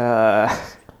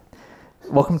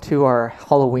 Welcome to our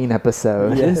Halloween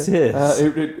episode. Yes, it is.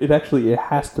 It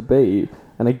has to be.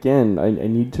 And again, I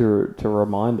need to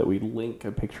remind that we link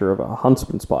a picture of a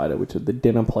huntsman spider, which is the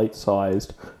dinner plate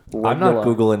sized. I'm not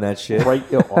Googling that shit.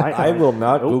 I will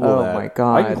not Google that. Oh my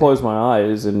God. I can close my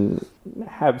eyes and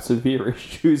have severe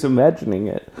issues imagining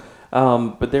it.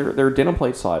 But they're dinner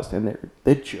plate sized, and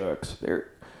they're jerks.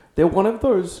 They're one of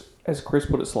those, as Chris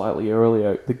put it slightly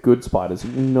earlier, the good spiders.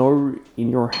 You know, in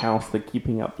your house they're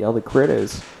keeping up the other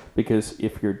critters, because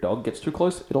if your dog gets too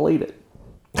close, it'll eat it.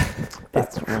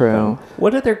 That's true.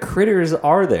 What other critters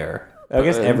are there? I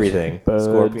guess everything. Birds,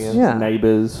 Scorpions. Yeah.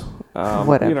 neighbors.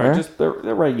 Whatever. You know, just they're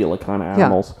regular kind of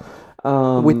animals.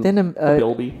 Within the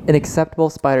bilby. an acceptable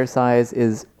spider size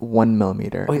is 1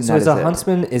 millimeter. Wait, so is a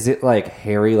huntsman, is it like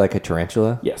hairy like a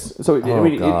tarantula? Yes. So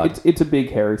God. it's a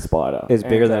big hairy spider. It's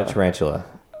bigger than a tarantula.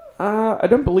 I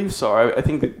don't believe so. I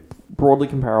think that broadly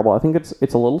comparable. I think it's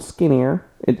a little skinnier.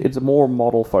 It's a more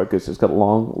model focused. It's got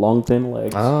long, thin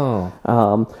legs. Oh.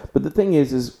 But the thing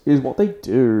is what they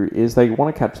do is they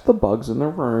want to catch the bugs in the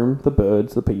room, the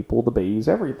birds, the people, the bees,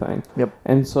 everything. Yep.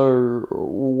 And so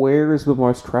where is the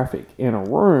most traffic? In a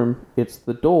room, it's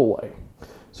the doorway.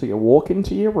 So you walk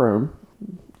into your room,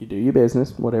 you do your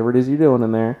business, whatever it is you're doing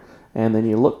in there, and then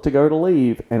you look to go to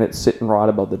leave, and it's sitting right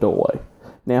above the doorway.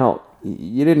 Now,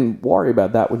 you didn't worry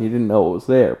about that when you didn't know it was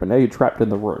there, but now you're trapped in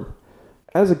the room.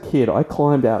 As a kid, I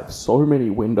climbed out of so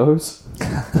many windows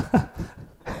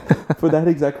for that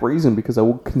exact reason, because I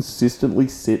would consistently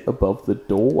sit above the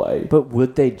doorway. But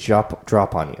would they drop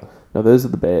on you? No, those are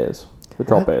the bears. The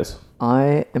drop bears.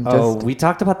 I am Oh, just we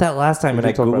talked about that last time, and I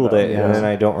did talk about Googled that, it, yeah. and then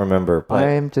I don't remember. But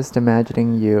I am just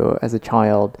imagining you as a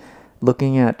child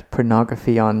looking at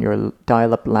pornography on your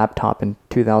dial-up laptop in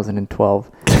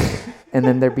 2012. And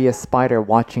then there'd be a spider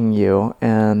watching you,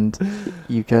 and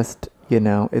you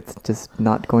it's just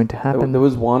not going to happen. There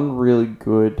was one really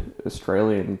good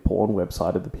Australian porn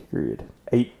website of the period,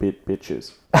 8-Bit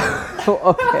Bitches. Oh,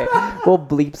 okay. We'll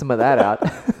bleep some of that out.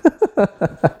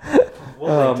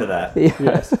 We'll link to that.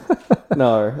 Yes.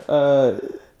 No.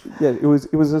 Yeah, it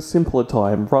was a simpler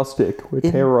time. Rustic. We're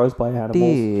terrorized by animals.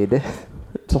 Indeed.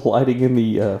 Delighting in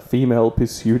the female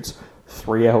pursuits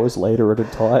 3 hours later at a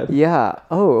time. Yeah.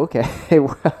 Oh, okay.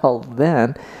 Well,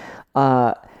 then,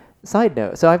 side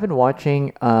note. So I've been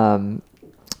watching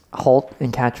 *Halt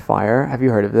and Catch Fire*. Have you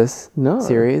heard of this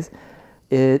series?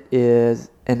 It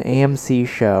is an AMC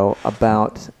show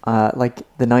about like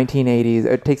the 1980s.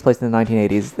 It takes place in the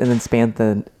 1980s and then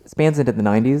spans into the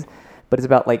 90s. But it's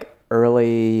about like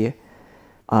early,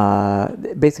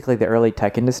 basically the early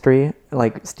tech industry,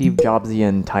 like Steve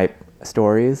Jobsian type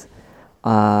stories.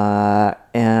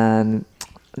 And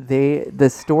the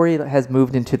story has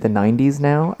moved into the 90s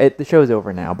now. The show's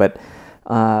over now, but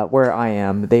where I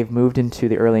am, they've moved into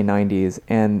the early 90s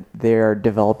and they're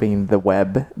developing the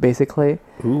web basically.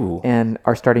 Ooh. And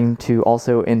are starting to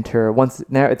also enter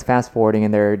now it's fast forwarding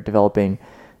and they're developing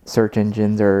search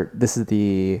engines, or this is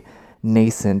the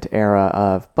nascent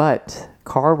era but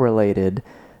car related.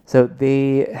 So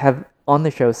they have on the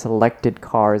show selected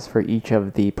cars for each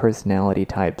of the personality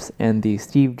types, and the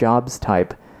Steve Jobs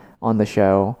type on the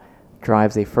show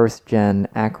drives a first gen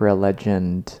Acura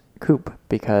Legend coupe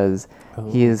because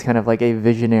he is kind of like a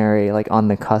visionary, like on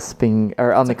the cusping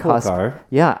or on the cusp. Car.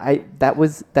 Yeah,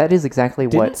 that is exactly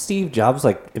Didn't Steve Jobs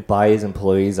like buy his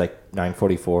employees like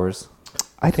 944s?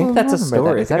 I think that's a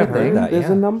story. Is that a thing?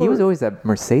 There's a number. He was always a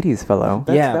Mercedes fellow.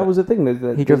 That was the thing.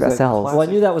 He drove SLs. Well, I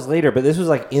knew that was later, but this was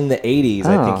like in the 80s.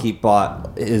 I think he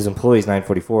bought his employees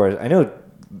 944s. I know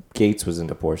Gates was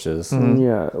into Porsches.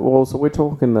 Yeah. Well, so we're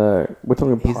talking He's the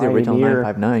original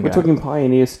 959 guy. We're talking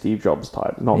Pioneer Steve Jobs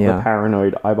type, not the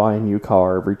paranoid. I buy a new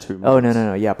car every 2 months. Oh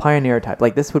no. Yeah, Pioneer type.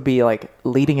 Like this would be like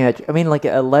leading edge. I mean, like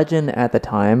a Legend at the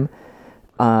time.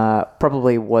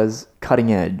 Probably was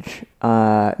cutting edge.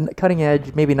 Cutting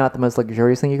edge, maybe not the most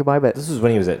luxurious thing you could buy, but This was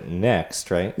when he was at Next,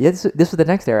 right? yeah, this was the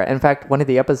Next era. In fact, one of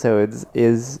the episodes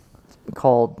is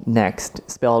called Next,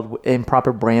 spelled in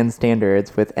proper brand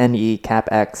standards with NE cap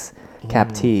X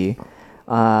cap T,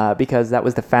 because that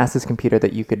was the fastest computer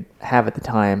that you could have at the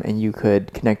time, and you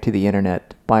could connect to the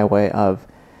internet by way of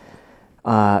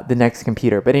the Next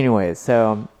computer. But anyways,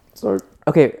 so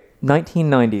okay,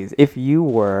 1990s. If you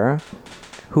were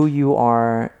who you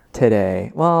are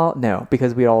today, well, no,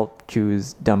 because we all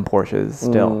choose dumb Porsches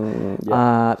still.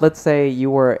 Let's say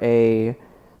you were a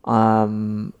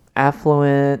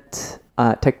affluent,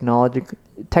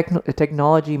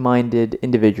 technology-minded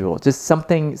individual, just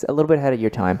something a little bit ahead of your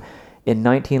time.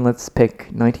 Let's pick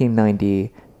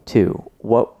 1992.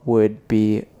 What would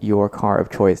be your car of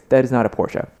choice? That is not a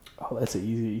Porsche. Oh, that's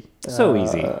easy. So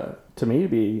easy. To me, to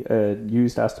be a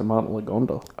used Aston Martin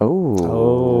Lagonda.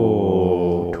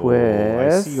 Oh, twist.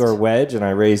 I see your wedge, and I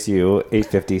raise you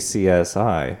 850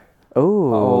 CSI.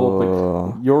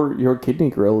 Oh, but your kidney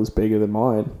grill is bigger than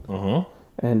mine. Mm-hmm.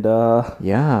 And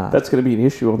yeah, that's going to be an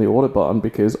issue on the audit button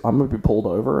because I'm going to be pulled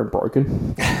over and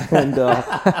broken, and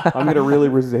I'm going to really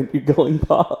resent you going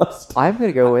past. I'm going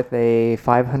to go with a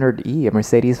 500e, a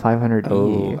Mercedes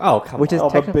 500e. Oh, come which is on.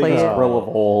 technically the biggest grill of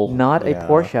all. Not a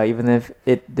Porsche, even if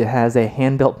it has a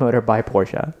hand-built motor by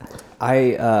Porsche.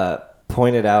 I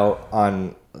pointed out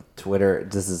on Twitter,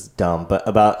 this is dumb, but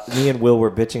about me and Will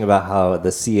were bitching about how the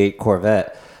C8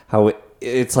 Corvette, how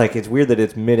it's weird that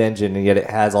it's mid-engine and yet it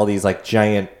has all these like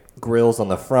giant grills on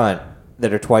the front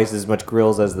that are twice as much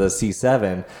grills as the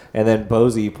C7. And then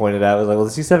Bozy pointed out, was like, well,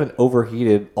 the C7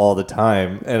 overheated all the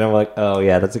time. And I'm like, oh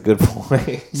yeah, that's a good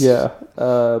point. Yeah.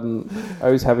 I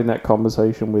was having that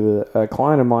conversation with a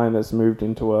client of mine that's moved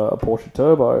into a Porsche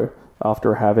Turbo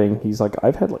after he's like,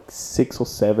 I've had like 6 or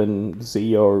 7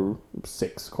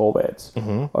 Z06 Corvettes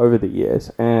over the years,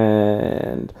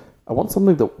 and I want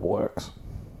something that works.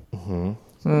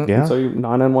 Yeah. So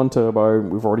 991 turbo,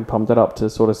 we've already pumped it up to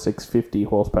sort of 650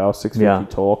 horsepower,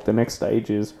 650 torque. The next stage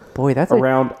is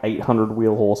around 800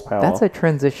 wheel horsepower. That's a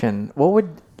transition.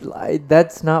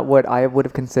 That's not what I would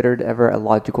have considered ever a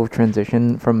logical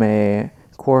transition from a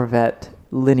Corvette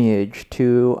lineage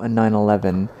to a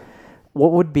 911.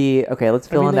 What would be let's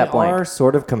fill in that blank. They are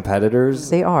sort of competitors.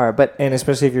 They are, but and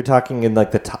especially if you're talking in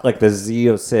like the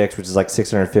Z06, which is like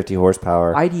 650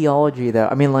 horsepower. Ideology, though,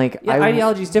 I mean, like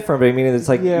ideology is different, but I mean it's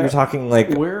like you're talking like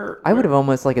I would have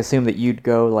almost like assumed that you'd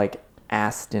go like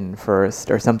Aston first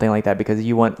or something like that because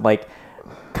you want like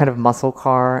kind of muscle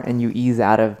car, and you ease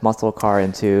out of muscle car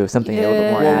into something a little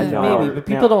bit more agile. Maybe, but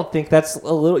people don't think that's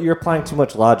a little. You're applying too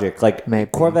much logic. Like Maybe.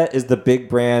 Corvette is the big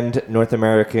brand North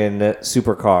American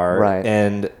supercar, Right.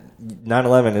 And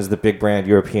 911 is the big brand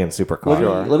European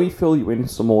supercar. Let me fill you in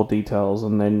some more details,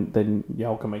 and then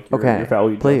y'all can make your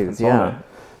value please, judgments on it.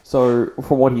 So,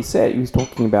 from what he said, he was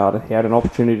talking about he had an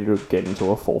opportunity to get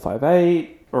into a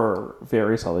 458 or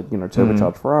various other,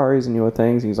 turbocharged Ferraris and newer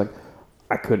things. And he's like,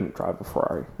 I couldn't drive a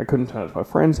Ferrari. I couldn't turn it to my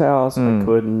friend's house. I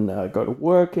couldn't go to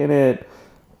work in it.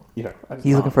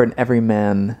 He's looking for an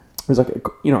everyman. It's like,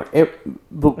 the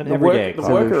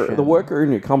worker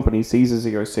in your company sees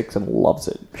a 06 and loves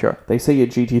it. Sure. They see a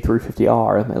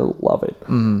GT350R and they love it.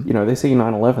 They see a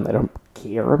 911, they don't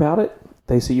care about it.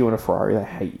 They see you in a Ferrari, they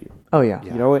hate you. Oh, yeah.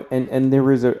 And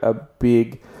there is a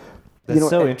big... That's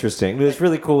so interesting. It's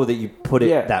really cool that you put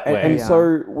it that way. And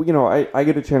so, I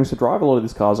get a chance to drive a lot of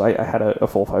these cars. I had a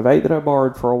 458 that I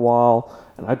borrowed for a while,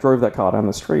 and I drove that car down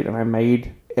the street, and I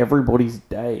made everybody's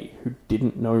day who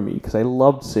didn't know me because they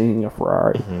loved seeing a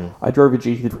Ferrari. I drove a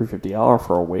GT350R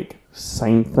for a week.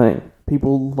 Same thing.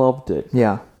 People loved it.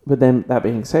 Yeah. But then, that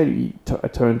being said, I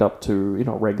turned up to,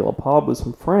 a regular pub with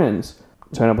some friends,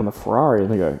 turn up on the Ferrari,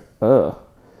 and they go, ugh.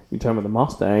 You turn with the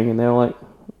Mustang, and they're like,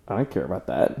 I don't care about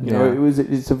that.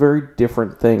 It's a very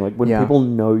different thing. Like when people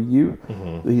know you,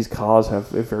 these cars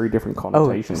have a very different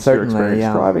connotations to your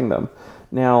experience driving them.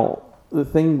 Now, the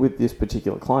thing with this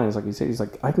particular client is, like he said, he's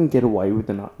like, I can get away with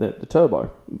the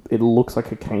turbo. It looks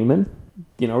like a Cayman.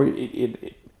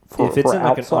 If it's in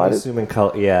like an unassuming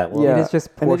color, it is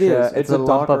just Porsche. It's a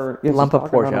lump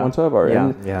of Porsche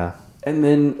turbo. Yeah. And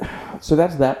then, so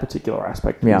that's that particular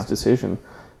aspect of his decision.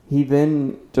 He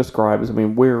then describes,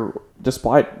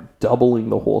 despite doubling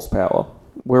the horsepower,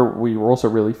 we were also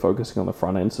really focusing on the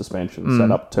front end suspension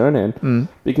setup, turn in,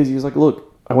 because he's like,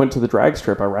 look, I went to the drag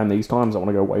strip, I ran these times, I want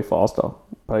to go way faster,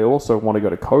 but I also want to go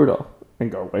to Coda and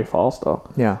go way faster.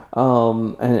 Yeah.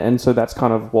 And so that's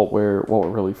kind of what we're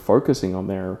really focusing on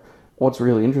there. What's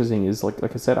really interesting is, like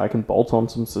I said, I can bolt on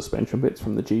some suspension bits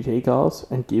from the GT cars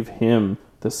and give him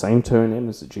the same turn in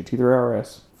as the GT3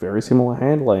 RS. Very similar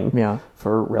handling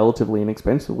for relatively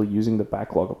inexpensively using the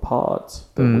backlog of parts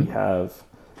that we have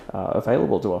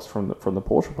available to us from the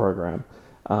Porsche program.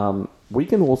 We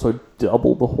can also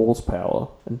double the horsepower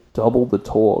and double the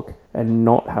torque and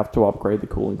not have to upgrade the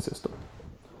cooling system.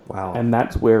 Wow. And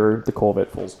that's where the Corvette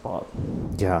falls apart.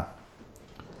 Yeah.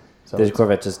 So the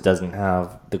Corvette just doesn't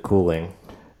have the cooling.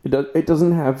 It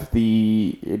doesn't have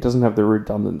the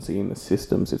redundancy in the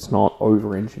systems. It's not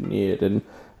over engineered, and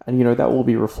that will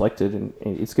be reflected, and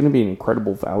it's going to be an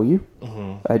incredible value.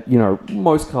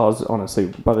 Most cars, honestly,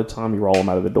 by the time you roll them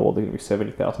out of the door, they're going to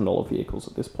be $70,000 vehicles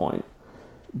at this point.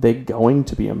 They're going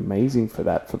to be amazing for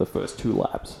the first 2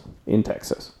 laps in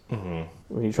Texas.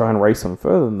 When you try and race them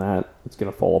further than that, it's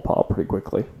going to fall apart pretty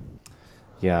quickly.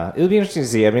 Yeah, it'll be interesting to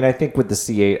see. I mean, I think with the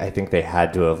C8, I think they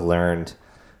had to have learned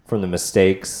from the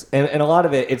mistakes. And a lot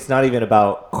of it's not even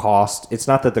about cost. It's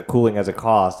not that the cooling has a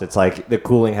cost. It's like the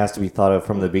cooling has to be thought of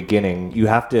from the beginning. You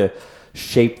have to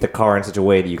shape the car in such a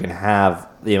way that you can have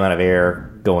the amount of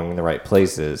air going in the right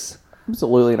places.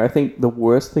 Absolutely, and I think the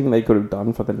worst thing they could have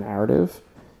done for the narrative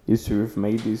is to have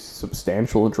made these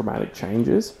substantial and dramatic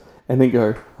changes and then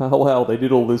go, oh wow, they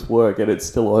did all this work and it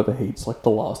still overheats like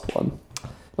the last one.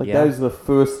 That is the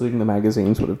first thing the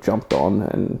magazines would have jumped on.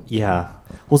 And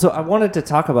well, so I wanted to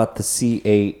talk about the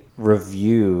C8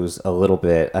 reviews a little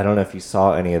bit. I don't know if you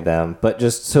saw any of them, but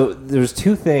just so there's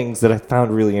 2 things that I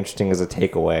found really interesting as a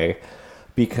takeaway,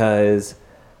 because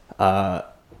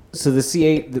so the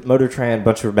C8, the MotorTran, a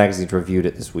bunch of magazines reviewed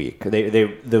it this week.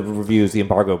 The reviews, the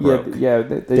embargo broke.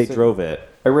 They drove it.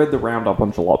 I read the roundup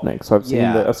on Jalopnik, so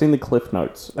I've seen the cliff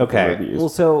notes of the reviews. Well,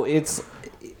 so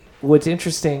what's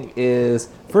interesting is,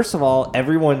 first of all,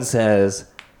 everyone says,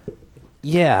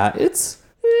 yeah, it's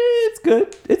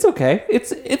good. It's okay.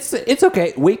 It's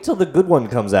okay. Wait till the good one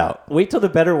comes out. Wait till the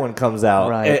better one comes out.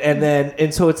 Right.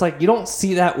 And so it's like, you don't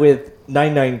see that with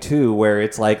 992, where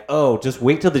it's like, oh, just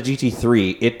wait till the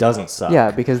GT3. It doesn't suck.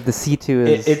 Yeah, because the C2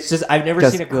 is it's just, I've never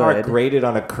seen a car graded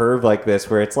on a curve like this,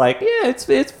 where it's like, yeah,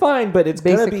 it's fine, but it's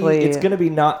gonna be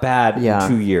not bad in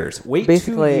 2 years. Wait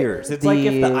 2 years. It's like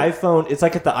if the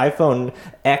iPhone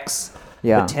X,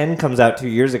 the 10 comes out 2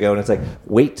 years ago, and it's like,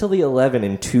 wait till the 11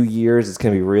 in 2 years. It's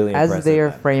gonna be really impressive. As they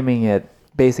are framing it,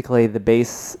 basically the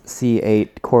base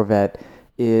C8 Corvette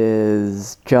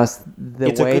is just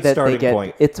the way that they get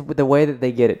point. It's the way that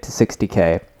they get it to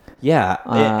 60K. Yeah,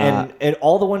 and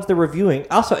all the ones they're reviewing.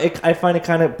 Also, I find it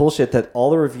kind of bullshit that all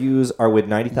the reviews are with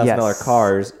 $90,000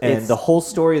 cars, and the whole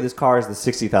story of this car is the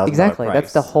 $60,000 exactly. price.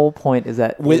 That's the whole point. Is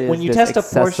that When you test a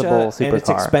Porsche supercar. and it's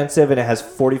expensive and it has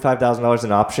 $45,000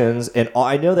 in options, and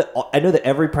I know that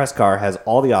every press car has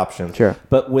all the options. Sure.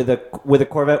 But with a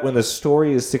Corvette, when the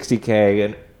story is $60K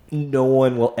and no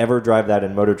one will ever drive that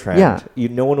in Motor Trend. Yeah.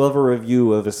 No one will ever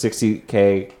review of a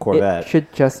 $60K Corvette. It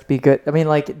should just be good. I mean,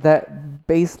 like, that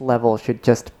base level should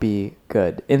just be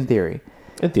good, in theory.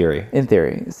 In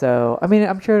theory. So, I mean,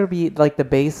 I'm sure it'll be, like, the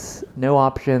base, no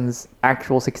options,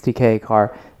 actual $60K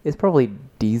car is probably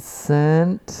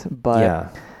decent, but... Yeah.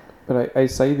 But I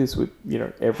say this with,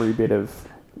 every bit of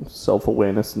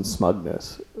self-awareness and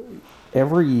smugness.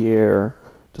 Every year,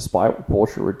 despite what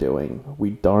Porsche are doing,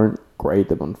 we don't grade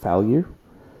them on value.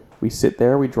 We sit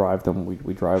there, we drive them.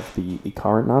 We drive the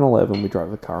current 911, we drive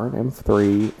the current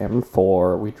M3,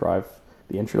 M4, we drive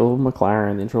the entry-level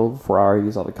McLaren, the entry-level Ferrari,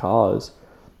 these other cars.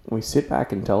 And we sit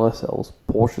back and tell ourselves,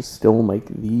 Porsche still make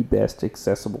the best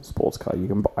accessible sports car you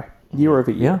can buy, year over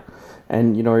year. Yeah.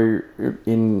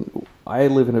 And, I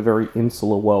live in a very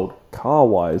insular world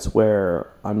car-wise where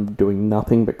I'm doing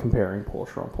nothing but comparing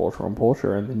Porsche on Porsche on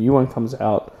Porsche, and the new one comes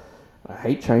out. I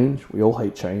hate change. We all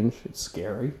hate change. It's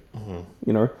scary.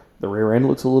 Mm-hmm. The rear end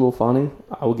looks a little funny.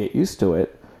 I will get used to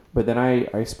it. But then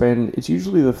I spend... It's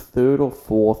usually the third or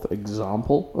fourth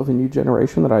example of a new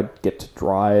generation that I get to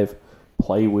drive,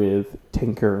 play with,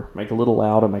 tinker, make a little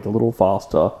louder, make a little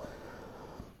faster,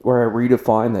 where I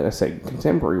redefine that. I say,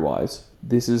 contemporary-wise,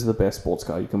 this is the best sports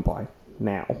car you can buy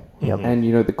now. Yep. And,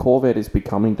 the Corvette is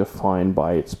becoming defined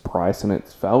by its price and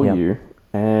its value. Yep.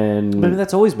 And... But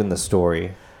that's always been the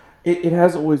story. It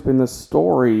has always been the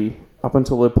story up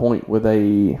until the point where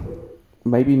they,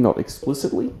 maybe not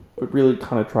explicitly, but really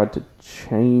kind of tried to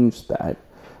change that.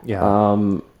 Yeah.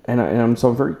 So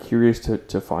I'm very curious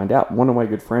to find out. One of my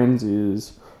good friends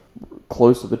is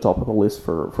close to the top of the list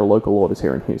for local orders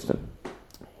here in Houston.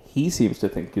 He seems to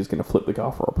think he's going to flip the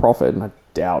car for a profit, and I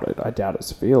doubt it. I doubt it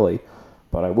severely,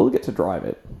 but I will get to drive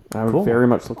it. I'm very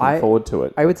much looking forward to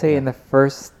it. I would say in the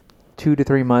first 2 to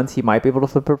 3 months, he might be able to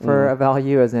flip it for a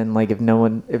value, as in, like, if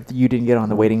you didn't get on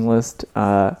the waiting list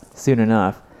soon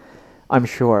enough, I'm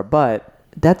sure. But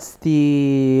that's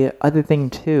the other thing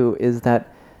too, is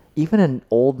that even an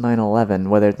old 911,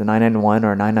 whether it's a 991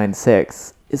 or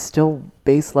 996, is still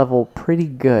base level pretty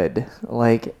good.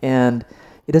 Like, and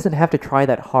it doesn't have to try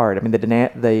that hard. I mean,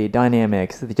 the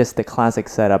dynamics, just the classic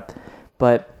setup,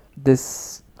 but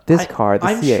this car, the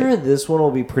I'm C8, sure this one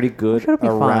will be pretty good sure it'll be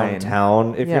around fine.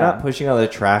 town. If you're not pushing on the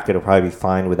track, it'll probably be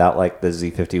fine without like the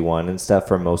Z51 and stuff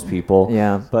for most people.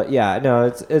 Yeah. But yeah,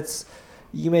 no, it's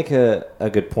you make a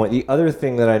good point. The other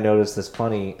thing that I noticed that's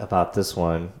funny about this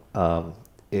one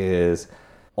is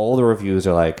all the reviews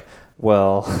are like,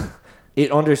 well, it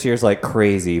understeers like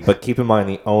crazy, but keep in mind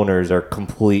the owners are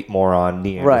complete moron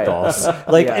Neanderthals. Right.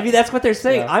 Like, Yeah. I mean, that's what they're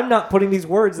saying. Yeah. I'm not putting these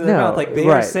words in their No, mouth. Like, they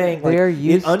are right. saying, like, They are it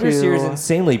used understeers to-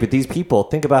 insanely, but these people,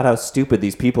 think about how stupid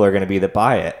these people are going to be that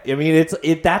buy it. I mean,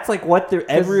 that's like what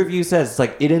every review says. It's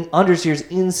like, it understeers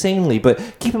insanely, but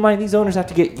keep in mind these owners have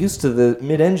to get used to the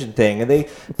mid-engine thing, and they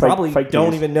probably fake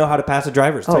don't news. even know how to pass a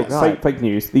driver's Oh, test. God. Fake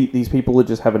news. These people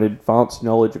just have an advanced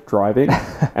knowledge of driving,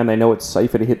 and they know it's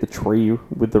safer to hit the tree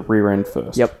with the rear end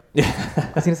first. Yep.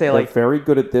 I was gonna say, They're like, very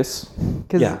good at this.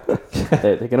 because Yeah.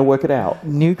 They're going to work it out.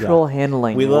 neutral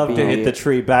handling. We will love to be- hit the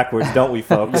tree backwards, don't we,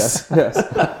 folks? Yes.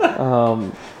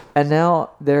 And now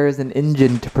there is an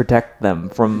engine to protect them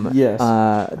from Yes.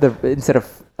 instead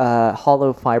of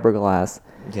hollow fiberglass,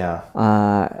 Yeah.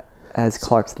 as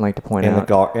Clarkson liked to point And out.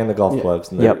 the golf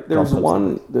clubs. And the Yep. golf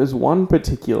clubs. There's one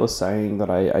particular saying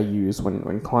that I use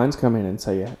when clients come in and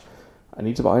say, I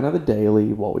need to buy another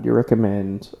daily, what would you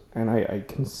recommend? And I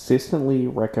consistently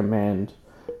recommend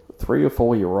 3 or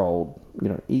 4 year old,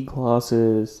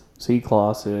 E-classes,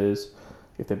 C-classes.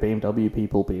 If they're BMW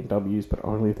people, BMWs, but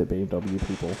only if they're BMW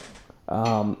people.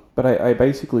 But I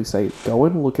basically say, go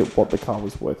and look at what the car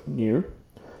was worth new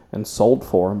and sold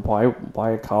for, and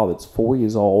buy a car that's 4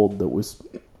 years old that was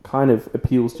kind of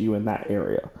appeals to you in that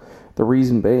area. The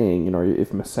reason being,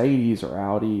 if Mercedes or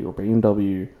Audi or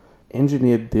BMW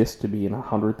engineered this to be in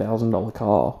 $100,000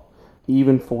 car,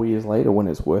 even 4 years later when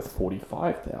it's worth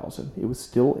 $45,000, it was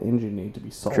still engineered to be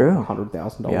sold True. at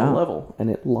 $100,000 Yeah. level, and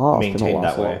it lasts and it Maintained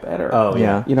lasts that a way. lot better. Oh,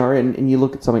 yeah. Yeah. And you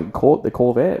look at something, the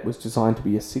Corvette was designed to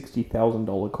be a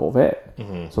 $60,000 Corvette.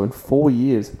 So in 4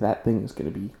 years, that thing is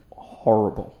going to be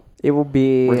horrible. It will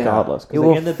be Regardless, 'cause It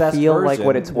will Again, the best feel like version,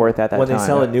 what it's worth at that when time. they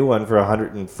sell a new one for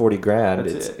 $140,000,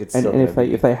 it's And still if gonna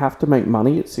be- they have to make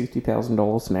money at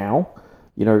 $60,000 now,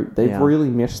 You know, they've Yeah. really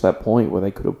missed that point where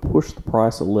they could have pushed the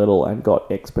price a little and got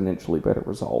exponentially better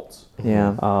results.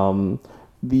 Yeah.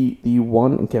 The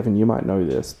one, and Kevin, you might know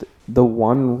this, the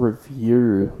one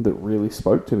review that really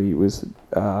spoke to me was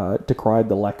decried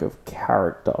the lack of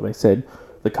character. They said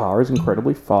the car is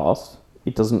incredibly fast.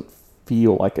 It doesn't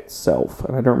feel like itself.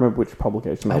 And I don't remember which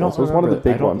publication that was. It was one of the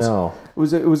big ones. No. It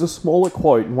was a smaller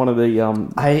quote in one of the...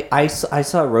 I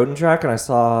saw Road and Track, and I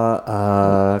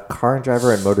saw Car and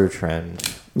Driver and Motor Trend.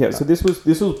 Yeah, so this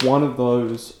was one of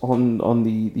those on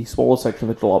the smaller section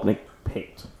that Jalopnik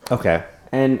picked. Okay.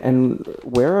 And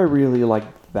where I really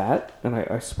liked that, and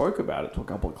I spoke about it to a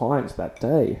couple of clients that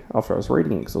day after I was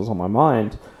reading it because it was on my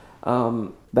mind,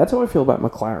 that's how I feel about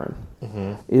McLaren.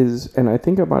 Is, and I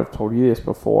think I might have told you this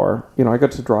before, you know, I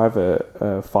got to drive a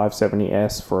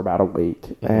 570S for about a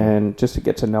week, and just to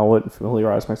get to know it and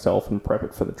familiarize myself and prep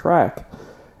it for the track.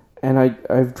 And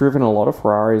I've driven a lot of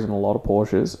Ferraris and a lot of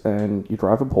Porsches, and you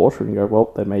drive a Porsche and you go,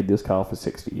 well, they made this car for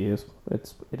 60 years.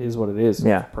 It is what it is.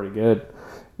 Yeah. It's pretty good.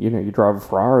 You know, you drive a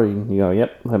Ferrari and you go,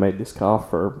 yep, they made this car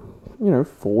for,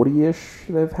 40-ish.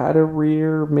 They've had a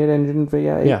rear mid-engine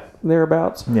V8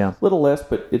 thereabouts. Yeah. A little less,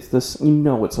 but it's this,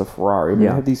 it's a Ferrari. I mean,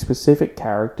 they have these specific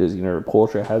characters.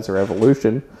 Porsche has their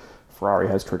evolution. Ferrari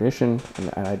has tradition,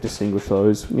 and I distinguish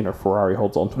those. Ferrari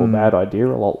holds on to a bad idea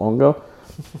a lot longer,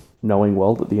 knowing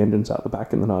well that the engine's out the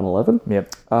back in the 911.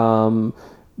 Yep.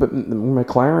 But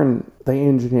McLaren, they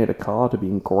engineered a car to be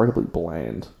incredibly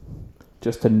bland,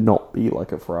 just to not be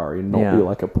like a Ferrari and not be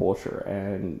like a Porsche.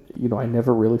 And, I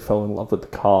never really fell in love with the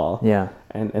car. Yeah.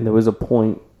 And there was a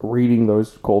point reading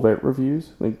those Corvette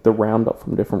reviews, like the roundup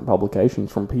from different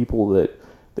publications from people that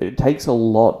it takes a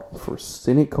lot for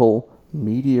cynical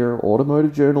media,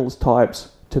 automotive journalist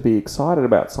types to be excited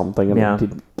about something and they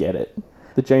didn't get it.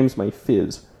 The James May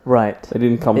fizz. Right. They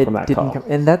didn't come from that car.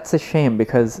 And that's a shame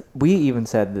because we even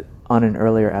said on an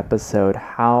earlier episode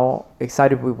how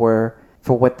excited we were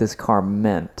for what this car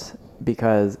meant,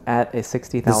 because at a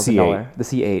 $60,000, the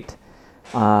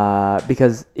C8,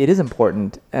 because it is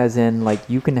important, as in, like,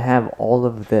 you can have all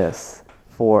of this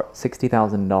for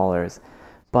 $60,000,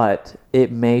 but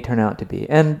it may turn out to be,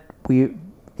 and we,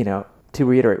 to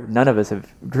reiterate, none of us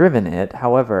have driven it.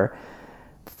 However,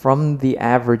 from the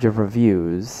average of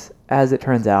reviews, as it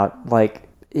turns out, like,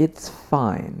 it's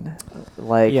fine.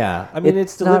 Like, yeah, I mean,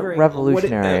 it's not delivering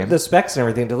revolutionary. The specs and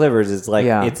everything delivers is like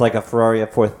it's like a Ferrari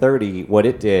F430. What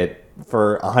it did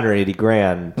for 180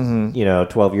 grand,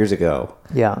 12 years ago.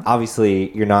 Yeah,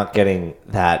 obviously you're not getting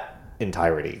that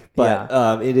entirety,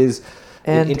 but it is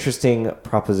an interesting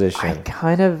proposition.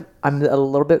 I'm a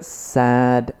little bit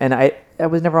sad, and I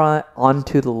was never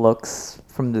onto the looks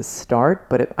from the start,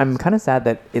 but I'm kind of sad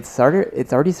that it's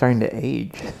already starting to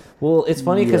age. Well, it's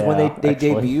funny because when they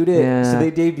debuted it, so they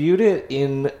debuted it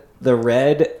in the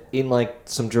red in like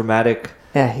some dramatic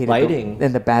lighting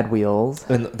and the bad wheels.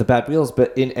 And the bad wheels,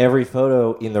 but in every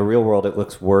photo in the real world, it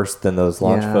looks worse than those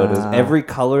launch photos. Every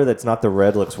color that's not the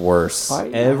red looks worse.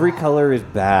 Every color is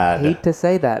bad. I hate to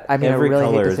say that. I mean, I really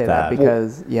hate to say that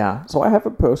because, So I have a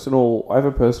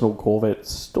personal Corvette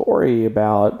story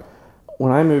about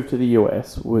when I moved to the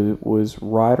US. Was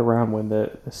right around when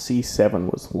the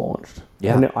C7 was launched.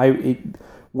 Yeah. And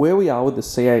where we are with the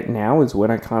C8 now is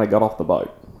when I kind of got off the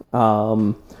boat.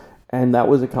 And that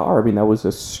was a car. I mean, that was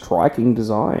a striking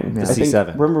design. The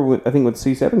C7. I think when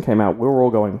C7 came out, we were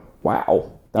all going,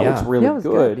 wow, that looks really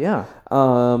good. Yeah.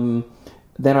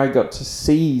 Then I got to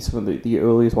see some of the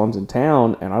earliest ones in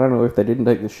town, and I don't know if they didn't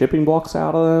take the shipping blocks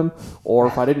out of them, or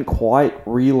if I didn't quite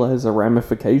realize the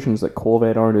ramifications that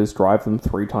Corvette owners drive them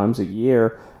 3 times a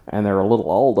year, and they're a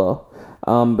little older.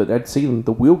 But I'd seen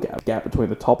the wheel gap between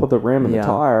the top of the rim and the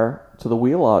tire to the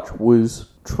wheel arch was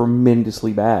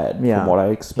tremendously bad from what I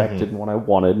expected and what I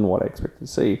wanted and what I expected to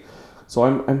see. So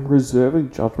I'm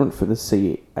reserving judgment for the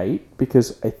C8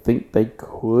 because I think they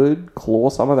could claw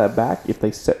some of that back if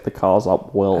they set the cars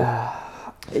up well.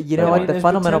 The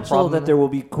fundamental problem that there will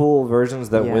be cool versions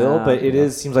that will, but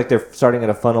seems like they're starting at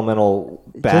a fundamental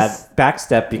bad back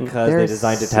step because they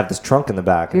designed it to have this trunk in the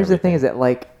back. Here's the thing: is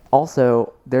that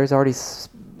also there's already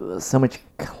so much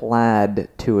clad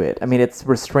to it. I mean, it's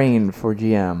restrained for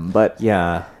GM, but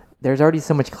there's already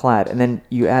so much clad, and then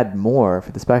you add more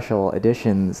for the special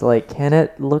editions. Like, can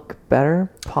it look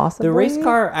better? Possibly. The race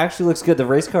car actually looks good. The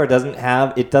race car doesn't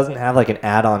have like an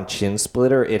add-on chin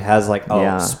splitter. It has like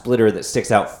a splitter that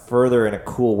sticks out further in a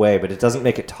cool way, but it doesn't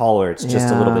make it taller. It's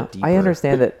just a little bit deeper. I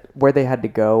understand that where they had to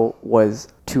go was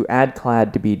to add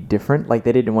clad to be different. Like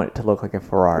they didn't want it to look like a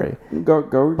Ferrari. Go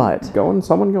and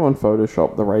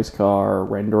Photoshop the race car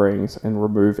renderings and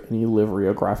remove any livery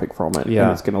or graphic from it. Yeah.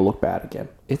 And it's going to look bad again.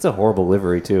 It's a horrible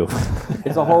livery too.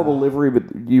 It's a horrible livery, but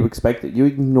you expect it. You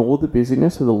ignore the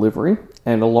busyness of the livery,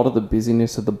 and a lot of the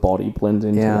busyness of the body blends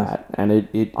into that. And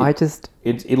it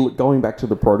going back to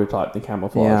the prototype, the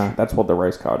camouflage. Yeah. That's what the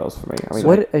race car does for me. I mean,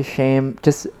 what a shame,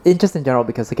 just in general,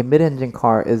 because like a mid-engine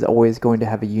car is always going to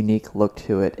have a unique look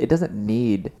to it. It doesn't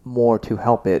need more to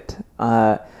help it.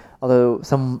 Although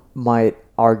some might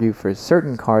argue for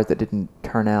certain cars that didn't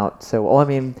turn out so well. I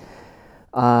mean,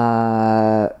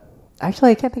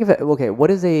 actually, I can't think of it. Okay,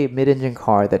 what is a mid-engine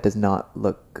car that does not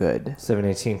look good?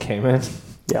 718 Cayman.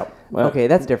 yeah. Well, Okay,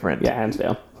 that's different. Yeah, hands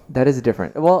down. That is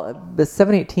different. Well, the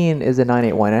 718 is a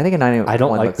 981. I think a 981. I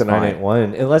don't like looks the fine.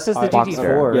 981 unless it's the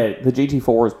GT4. Yeah, the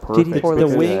GT4 is perfect. GT4 The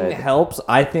looks wing good. helps.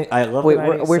 I think I love. Wait,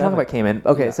 the we're talking about Cayman.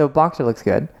 Okay, so Boxer looks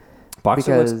good.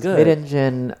 Boxer because looks good.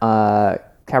 mid-engine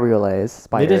cabriolets,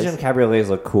 spiders. Mid-engine cabriolets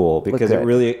look cool because it good.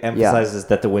 really emphasizes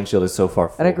that the windshield is so far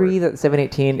forward. And I agree that the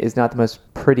 718 is not the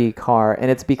most pretty car, and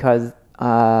it's because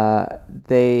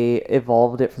they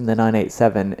evolved it from the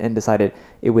 987 and decided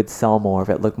it would sell more if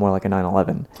it looked more like a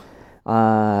 911.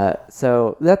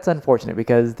 So that's unfortunate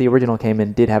because the original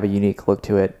Cayman did have a unique look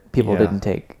to it. People didn't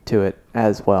take to it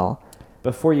as well.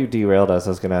 Before you derailed us,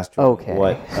 I was going to ask you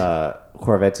what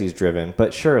Corvettes he's driven.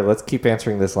 But sure, let's keep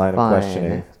answering this line of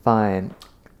questioning. Fine.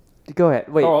 Go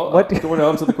ahead. Wait, what? Do you want to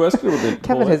answer the question? Or the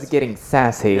Kevin is getting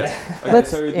sassy. Okay, Let's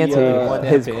so the, answer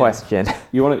his FM. question.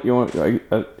 You want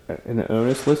an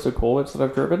earnest list of Corvettes that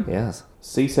I've driven? Yes.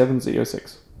 C7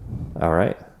 Z06. All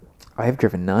right. I have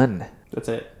driven none. That's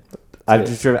it. I've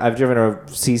driven a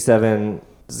C7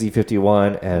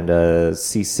 Z51 and a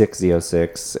C6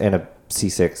 Z06 and a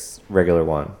C6 regular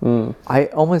one. I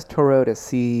almost towed a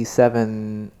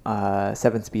C7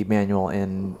 7-speed manual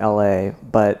in LA,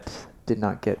 but did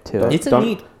not get to it. It's a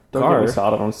neat Don't car. get me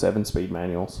started on 7-speed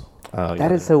manuals. Oh,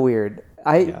 That is so weird.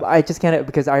 I just can't,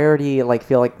 because I already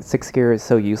feel like 6 gear is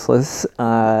so useless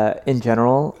in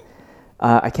general.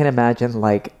 I can't imagine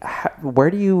where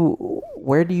do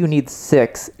you need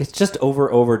 6? It's just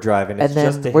overdrive, and it's And then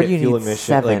just to where hit do you fuel need emissions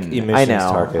 7? emissions I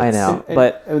targets. know. And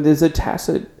But there's a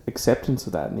tacit acceptance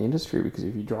of that in the industry, because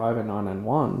if you drive a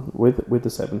 991 with the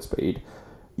 7-speed,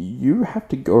 you have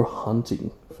to go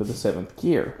hunting for the 7th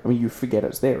gear. I mean, you forget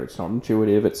it's there. It's not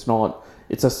intuitive.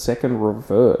 It's a second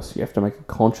reverse. You have to make a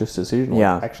conscious decision.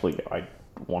 Yeah. Actually, I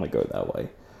want to go that way.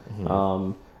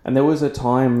 And there was a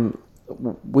time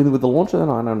with the launch of the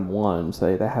 991s,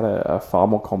 they had a far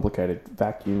more complicated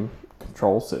vacuum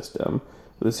control system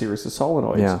with a series of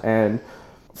solenoids. Yeah. And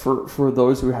for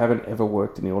those who haven't ever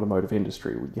worked in the automotive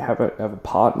industry, you have a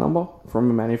part number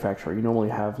from a manufacturer. You normally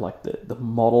have the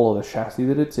model or the chassis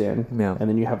that it's in, Yeah. and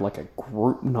then you have a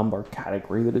group number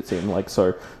category that it's in.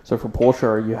 So for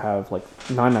Porsche, you have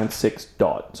 996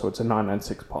 dot, so it's a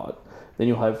 996 part. Then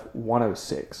you'll have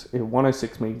 106. If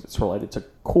 106 means it's related to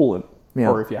coolant. Yeah.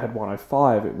 Or if you had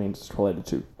 105, it means it's related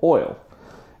to oil.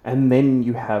 And then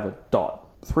you have a dot,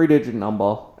 3-digit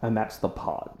number, and that's the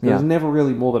part. There's never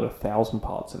really more than 1,000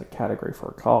 parts in a category for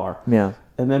a car. yeah.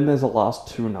 And then there's the last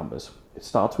 2 numbers. It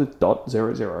starts with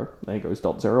 .00, then it goes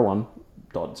 .01,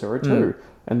 .02.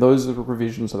 And those are the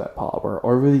revisions of that part, where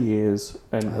over the years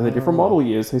and the different model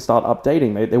years, they start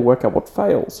updating. They work out what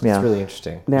fails. Yeah. It's really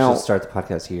interesting. Now- We should start the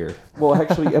podcast here. Well,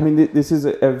 actually, I mean, this is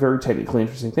a very technically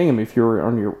interesting thing. I mean, if you're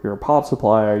on your part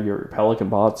supplier, your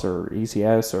Pelican parts or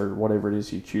ECS or whatever it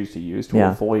is you choose to use to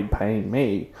avoid paying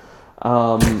me,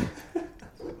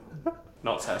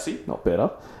 not sassy, not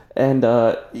better, and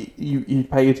you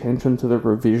pay attention to the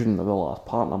revision of the last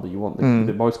part number. You want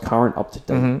the most current, up to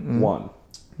date one.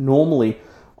 Normally,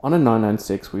 on a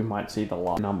 996, we might see the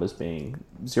last numbers being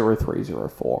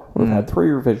 0304. We've had 3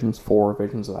 revisions, 4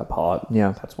 revisions of that part.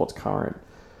 Yeah. That's what's current.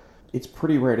 It's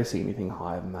pretty rare to see anything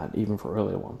higher than that, even for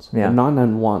earlier ones. Yeah. The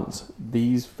 991s,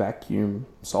 these vacuum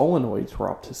solenoids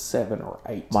were up to 7 or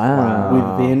 8.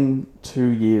 Wow. Within 2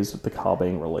 years of the car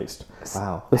being released.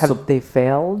 Wow. Have they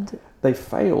failed? They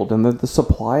failed, and the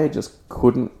supplier just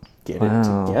couldn't get it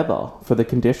together for the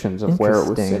conditions of where it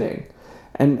was Interesting. sitting.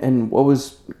 And what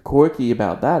was quirky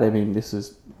about that, I mean, this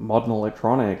is modern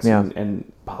electronics,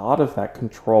 and part of that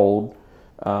controlled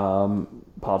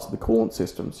parts of the coolant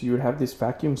system. So you would have this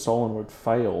vacuum solenoid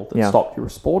fail that stopped your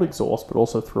sport exhaust, but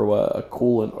also threw a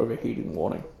coolant overheating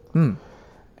warning.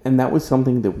 And that was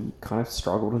something that we kind of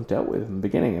struggled and dealt with in the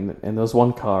beginning. And there was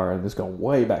one car, and this going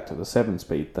way back to the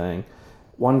 7-speed thing,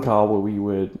 one car where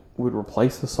we'd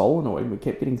replace the solenoid, and we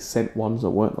kept getting sent ones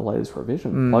that weren't the latest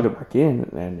revision. Plug it back in,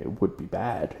 and it would be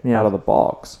bad out of the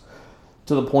box.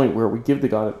 To the point where we give the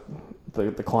guy,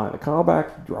 the client, the car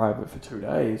back, drive it for 2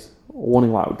 days,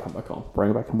 warning light would come back on, bring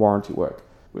it back in warranty work.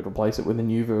 We'd replace it with a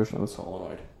new version of the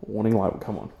solenoid. Warning light would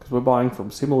come on. Because we're buying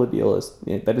from similar dealers.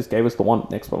 Yeah, they just gave us the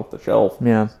next one off the shelf.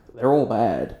 Yeah. They're all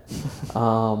bad.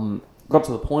 Got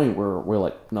to the point where we're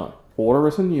like, no, order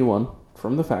us a new one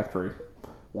from the factory.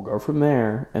 We'll go from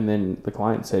there. And then the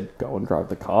client said, go and drive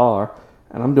the car.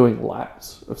 And I'm doing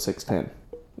laps of 610.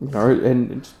 You know,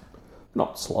 and it's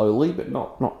not slowly, but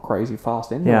not crazy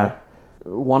fast anyway. Yeah.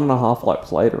 1.5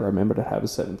 laps later, I remember to have a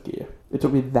 7th gear. It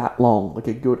took me that long, like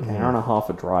a good hour and a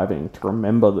half of driving, to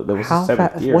remember that there was a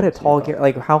 7th gear. What a tall gear!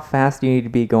 Like, how fast do you need to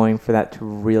be going for that to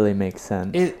really make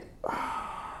sense?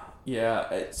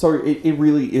 So it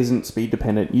really isn't speed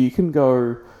dependent. You can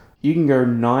go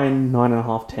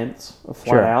 9.5 tenths of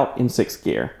flat out in 6th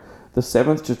gear. The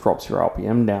 7th just drops your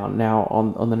RPM down. Now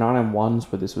on the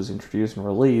 991s where this was introduced and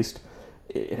released,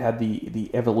 it had the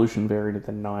evolution variant of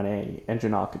the 9A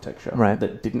engine architecture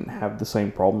that didn't have the same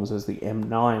problems as the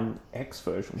M9X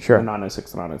version, the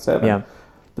 906 and 907. Yeah.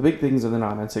 The big things in the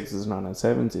 996s and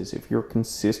 997s is if you're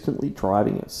consistently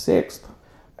driving at 6th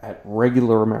at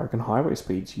regular American highway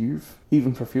speeds,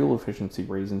 even for fuel efficiency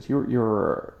reasons,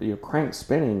 your crank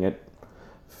spinning at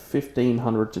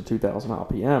 1,500 to 2,000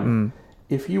 RPM.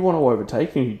 If you want to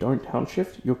overtake and you don't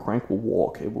downshift, your crank will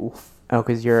walk. It will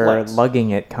because you're flex. lugging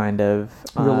it kind of.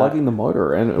 You're lugging the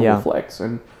motor and it will flex.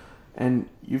 And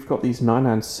you've got these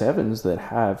 997s that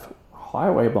have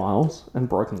highway miles and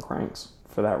broken cranks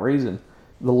for that reason.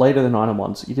 The later the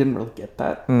 991s, you didn't really get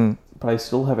that. But I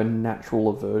still have a natural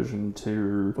aversion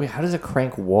to... Wait, how does a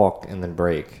crank walk and then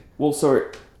brake? Well, so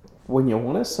when you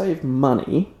want to save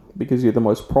money, because you're the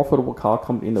most profitable car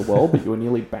company in the world, but you were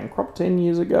nearly bankrupt 10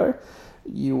 years ago,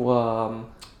 you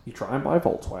try and buy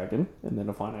Volkswagen, and then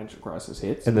a financial crisis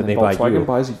hits, and then Volkswagen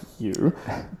buys you.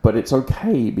 But it's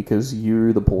okay because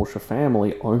you, the Porsche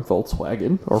family, own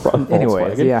Volkswagen or run Volkswagen.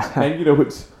 Anyways, yeah. And you know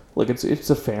it's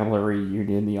a family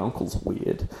reunion. The uncle's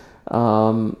weird,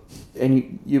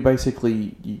 and you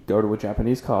basically go to a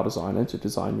Japanese car designer to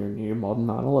design your new modern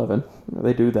 911.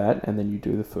 They do that, and then you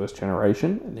do the first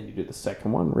generation, and then you do the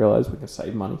second one. Realize we can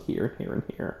save money here, here, and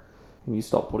here, and you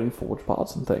stop putting forged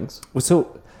parts and things.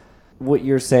 So, what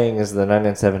you're saying is the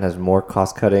 997 has more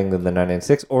cost cutting than the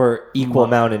 996, or equal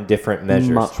amount in different measures?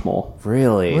 Much more.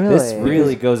 Really? This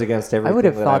really goes against everything. I would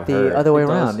have thought the other way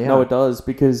around. Yeah. No, it does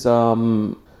because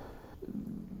the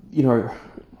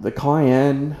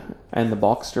Cayenne and the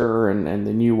Boxster and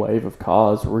the new wave of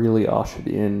cars really ushered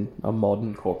in a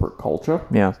modern corporate culture.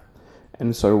 Yeah.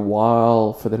 And so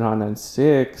while for the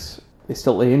 996,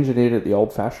 they engineered it the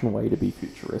old-fashioned way to be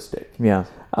futuristic. Yeah.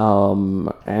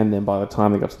 And then by the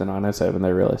time they got to the 997,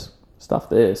 they realized, stuff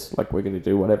this, like we're going to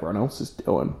do what everyone else is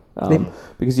doing.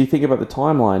 Because you think about the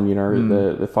timeline,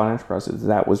 the financial crisis,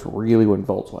 that was really when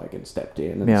Volkswagen stepped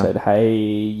in and said,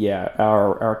 hey,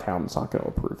 our accountants aren't going to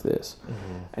approve this.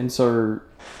 And so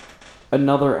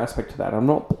another aspect to that, I'm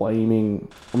not blaming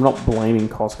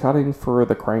cost cutting for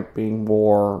the crank being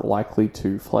more likely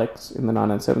to flex in the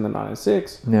 997 than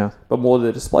 996. Yeah. But more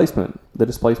the displacement.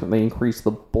 They increased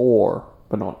the bore,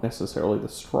 but not necessarily the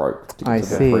stroke to get to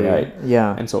the 3.8.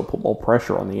 Yeah. And so it put more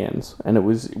pressure on the ends. And it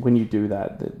was when you do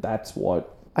that's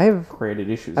what created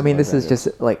issues. I mean, this is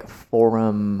just like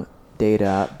forum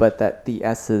data, but that the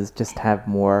S's just have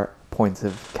more points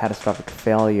of catastrophic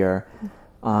failure.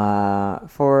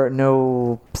 For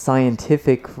no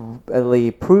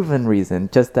scientifically proven reason,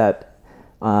 just that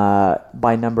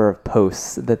by number of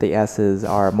posts that the S's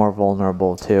are more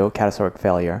vulnerable to catastrophic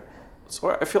failure. So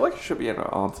I feel like you should be able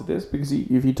to answer this because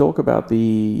if you talk about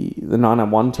the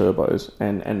 991 turbos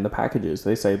and the packages,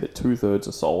 they say that 2/3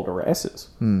 are sold are S's,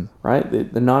 right?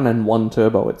 The 991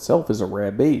 turbo itself is a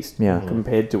rare beast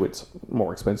compared to its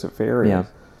more expensive variant.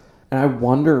 Yeah. And I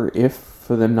wonder if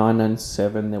for the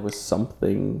 997 there's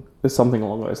something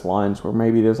along those lines where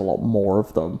maybe there's a lot more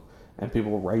of them and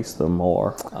people race them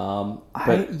more.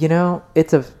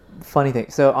 It's a funny thing.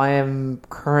 So I am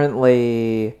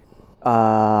currently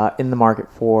in the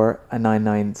market for a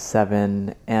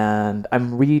 997, and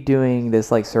I'm redoing this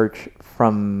search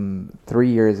from 3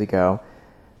 years ago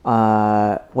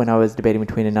when I was debating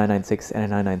between a 996 and a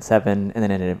 997, and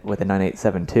then ended with a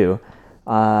 987 too.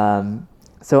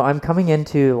 So I'm coming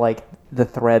into the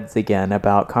threads again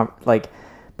about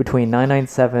between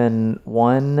 997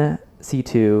 1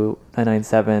 C2,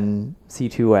 997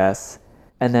 C2S,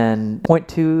 and then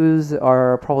 0.2s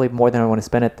are probably more than I want to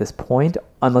spend at this point,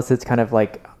 unless it's kind of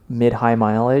mid-high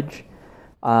mileage.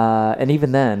 And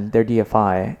even then, they're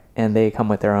DFI, and they come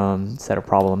with their own set of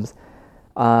problems.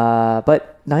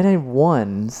 But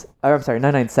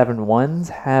 997s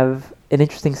have an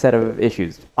interesting set of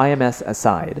issues. IMS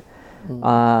aside,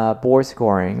 bore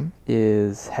scoring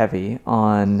is heavy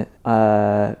on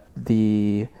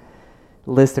the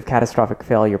list of catastrophic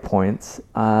failure points,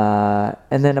 and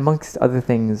then amongst other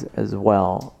things as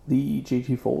well. The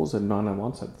GT4s and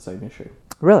 991s had the same issue.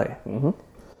 Really? Mm-hmm.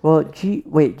 Well,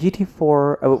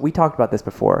 GT4. We talked about this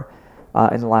before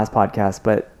in the last podcast,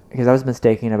 but because I was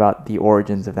mistaken about the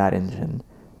origins of that engine.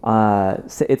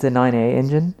 So it's a 9A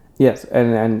engine. Yes,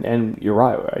 and you're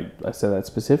right. I said that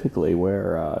specifically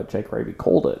where Jake Raby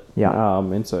called it. Yeah.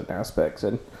 In certain aspects,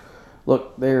 and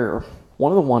look,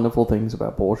 one of the wonderful things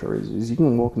about Porsche is you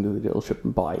can walk into the dealership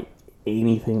and buy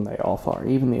anything they offer,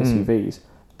 even the SUVs,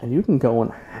 and you can go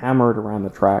and hammer it around the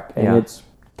track, and it's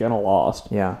gonna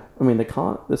last. Yeah. I mean,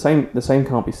 the same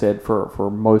can't be said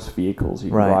for most vehicles you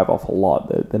can drive off a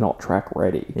lot. They're not track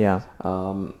ready. Yeah.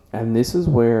 And this is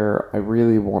where I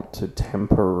really want to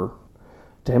temper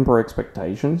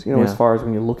expectations, as far as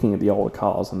when you're looking at the older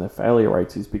cars and their failure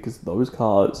rates, is because those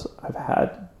cars have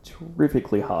had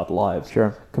terrifically hard lives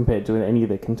compared to any of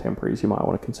their contemporaries you might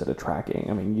want to consider tracking.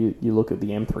 I mean, you look at the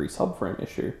M3 subframe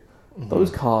issue, those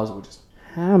cars were just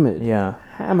hammered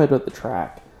at the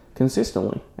track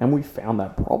consistently, and we found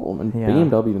that problem. And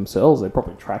BMW themselves, they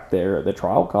probably tracked their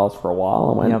trial cars for a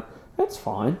while and went, that's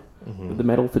fine. But the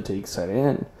metal fatigue set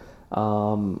in.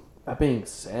 That being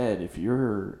said, if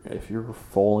you're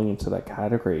falling into that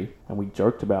category, and we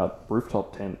joked about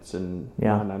rooftop tents and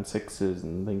 996s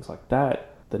and things like that,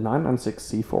 the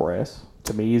 996 C4S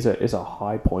to me is a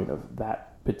high point of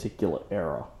that particular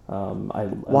era.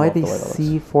 Why the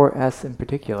C4S in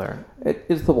particular?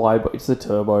 It's the wide, it's the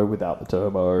turbo without the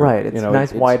turbo. Right, it's a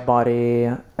nice wide body.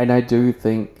 And I do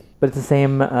think, but it's the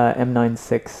same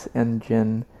M96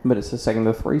 engine. But it's the second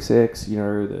to 3.6,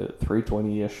 the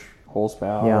 320-ish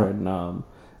horsepower, and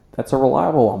that's a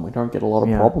reliable one. We don't get a lot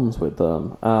of problems with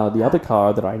them. The other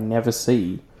car that I never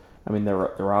see, I mean,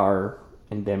 there are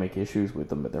endemic issues with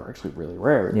them, but they're actually really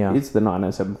rare. It's the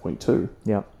 907.2.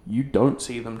 Yeah. You don't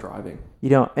see them driving. You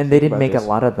don't, and they didn't make a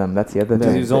lot of them. That's the other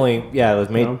thing. It was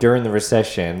made during the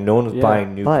recession. No one was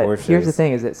buying new Porsches. Here's the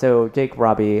thing: is that so Jake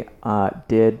Robbie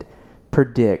did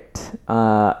predict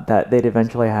that they'd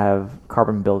eventually have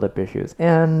carbon buildup issues,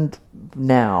 and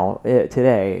now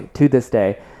to this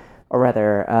day, or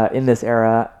rather in this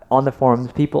era, on the forums,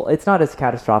 it's not as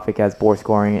catastrophic as bore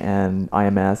scoring and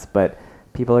IMS, but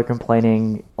people are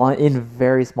complaining in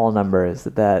very small numbers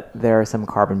that there are some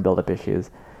carbon buildup issues,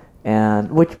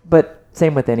 but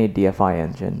same with any DFI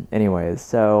engine, anyways.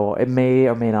 So it may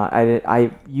or may not.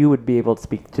 You would be able to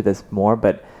speak to this more,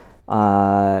 but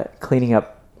cleaning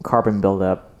up carbon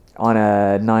buildup on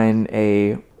a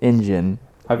 9A engine.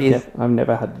 I've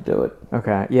never had to do it.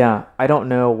 Okay, yeah. I don't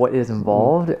know what is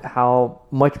involved, how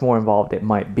much more involved it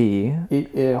might be.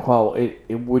 It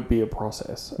would be a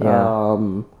process.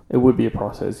 Yeah. It would be a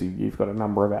process. You've got a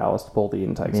number of hours to pull the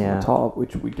intakes on the top,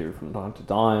 which we do from time to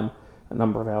time. A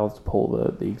number of hours to pull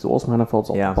the exhaust manifolds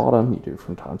off the bottom, you do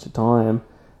from time to time.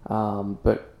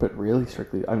 But really,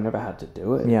 strictly, I've never had to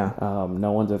do it. Yeah.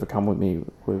 No one's ever come with me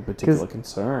with a particular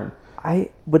concern.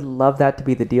 I would love that to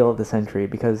be the deal of the century,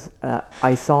 because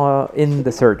I saw in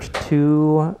the search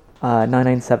two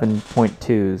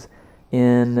 997.2s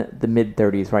in the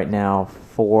mid-30s right now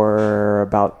for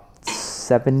about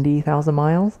 70,000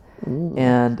 miles. Ooh.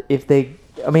 And I think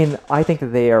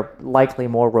that they are likely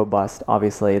more robust,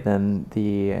 obviously, than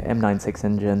the M96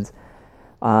 engines.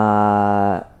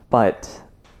 But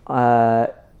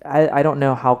I don't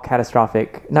know how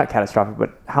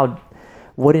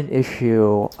what an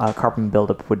issue carbon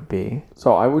buildup would be.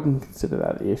 So I wouldn't consider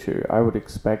that the issue. I would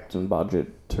expect and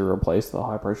budget to replace the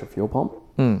high pressure fuel pump.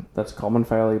 That's a common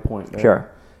failure point there.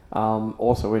 Sure.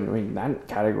 Also, in that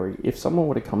category, if someone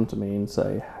were to come to me and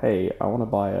say, hey, I want to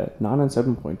buy a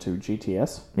 997.2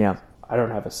 GTS, I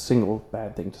don't have a single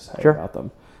bad thing to say about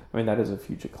them. I mean, that is a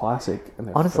future classic, and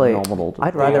they're honestly phenomenal.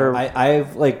 I'd rather...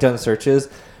 I've done searches.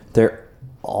 They're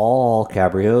all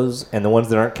cabrios, and the ones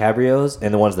that aren't cabrios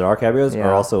and the ones that are cabrios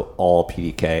are also all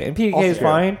PDK. And PDK is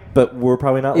fine, but we're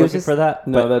probably not looking for that.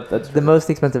 No, that's the most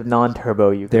expensive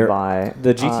non-turbo you can buy.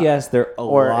 The GTS, they're a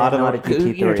lot of not a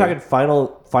GT3. You're talking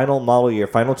final model year,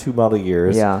 final 2 model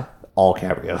years. Yeah. All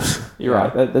cabrios. You're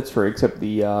right. That's true. Except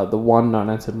the one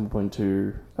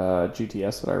 997.2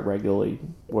 GTS that I regularly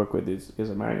work with is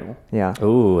a manual. Yeah.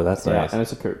 Ooh, that's nice. And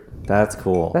it's a coupe. That's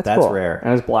cool. That's cool. rare.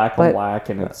 And it's black on black,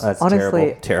 and it's that's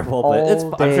honestly terrible.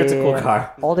 But I'm sure it's a cool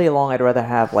car. All day long, I'd rather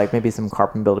have maybe some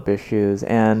carbon buildup issues,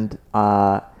 and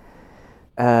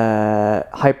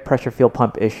high pressure fuel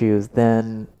pump issues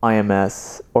than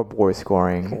IMS or bore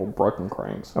scoring Or broken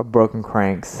cranks. or broken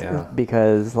cranks. Yeah.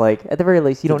 Because like at the very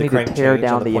least, you Did don't the need to crank tear change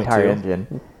down on the the point entire two?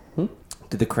 engine.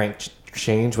 Did the crank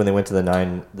change when they went to the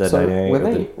 9A? So or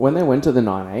when they went to the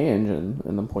 9A engine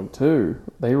in the point 2,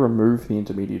 they removed the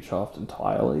intermediate shaft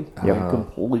entirely. Yep. They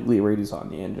completely redesigned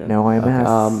the engine. No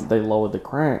IMS. They lowered the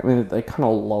crank. I mean, they kind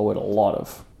of lowered a lot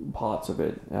of parts of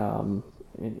it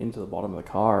into the bottom of the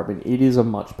car. I mean, it is a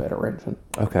much better engine.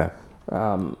 Okay.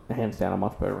 Hands down, a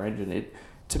much better engine.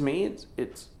 To me,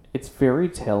 it's very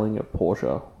telling of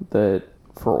Porsche that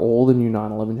for all the new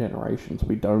 911 generations,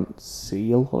 we don't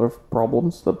see a lot of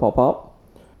problems that pop up.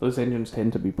 Those engines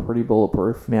tend to be pretty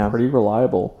bulletproof, pretty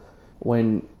reliable.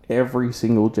 When every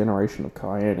single generation of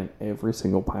Cayenne and every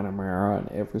single Panamera and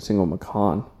every single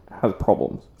Macan has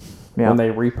problems. Yeah. When they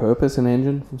repurpose an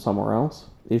engine from somewhere else,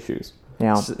 issues.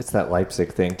 Yeah. It's that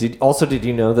Leipzig thing. Did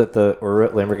you know that the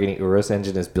Lamborghini Urus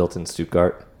engine is built in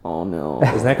Stuttgart? Oh no!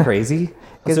 Isn't that crazy?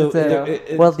 The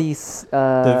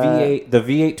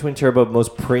V8 twin turbo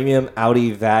most premium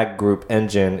Audi VAG group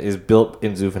engine is built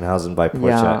in Zuffenhausen by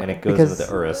Porsche, and it goes into the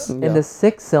Urus. In the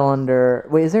 6-cylinder,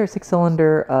 wait, is there a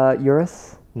 6-cylinder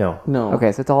Urus? No.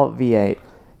 Okay, so it's all V8.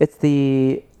 It's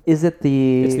the Audi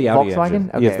Volkswagen?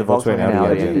 engine. Okay, Yes, the Volkswagen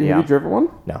Audi engine. Have you driven one?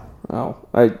 No. Oh,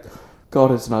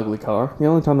 God, it's an ugly car. The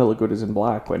only time they look good is in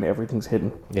black when everything's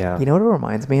hidden. Yeah. You know what it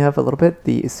reminds me of a little bit?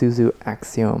 The Isuzu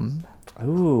Axiom.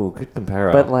 Ooh, good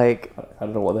comparo. But like, I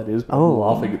don't know what that is, but Oh.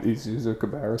 I'm laughing at the Isuzu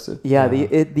comparison. yeah,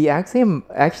 the Axiom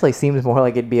actually seems more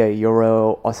like it'd be a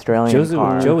Euro Australian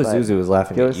car. Joe but- Isuzu is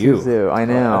laughing Joe at you. Isuzu, I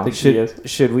know. I think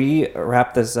Should we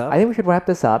wrap this up? I think we should wrap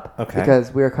this up. Okay.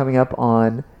 Because we are coming up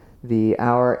on the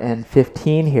hour and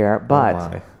 15 here. But,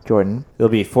 my. Jordan, It'll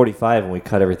be 45 when we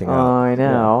cut everything out. I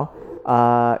know.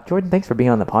 Jordan, thanks for being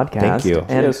on the podcast. Thank you.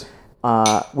 And Cheers.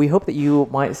 we hope that you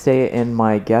might stay in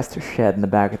my guest shed in the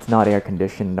back. It's not air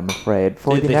conditioned, I'm afraid.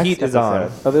 For the The next heat is episode.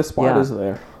 on. Are there spiders Yeah.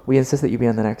 there? We insist that you be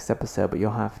on the next episode, but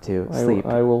you'll have to sleep.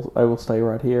 I will stay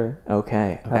right here.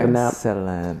 Okay. Have a nap.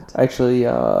 Excellent. Actually,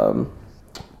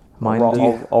 Mine.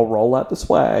 I'll roll out the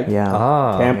swag. Yeah.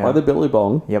 Camp yeah. by the Billy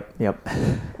Bong. Yep.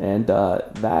 And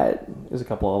that is a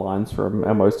couple of lines from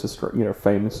our most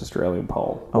famous Australian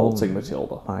poem, Waltzing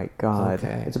Matilda. My God.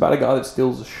 Okay. It's about a guy that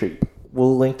steals a sheep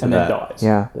We'll link to and that. then dies.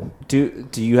 Yeah.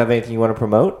 Do you have anything you want to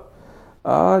promote?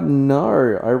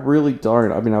 No, I really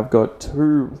don't. I mean, I've got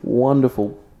 2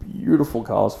 wonderful, beautiful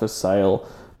cars for sale,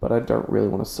 but I don't really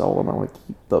want to sell them. I want to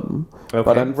keep them. Okay.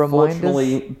 But Remind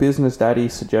unfortunately, Business Daddy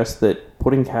suggests that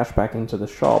putting cash back into the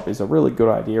shop is a really good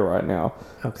idea right now.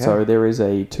 Okay. So there is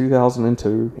a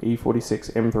 2002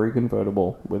 E46 M3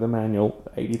 convertible with a manual,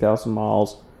 80,000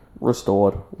 miles,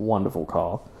 restored, wonderful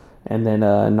car. And then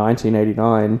a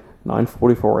 1989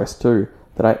 944 S2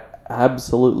 that I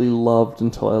absolutely loved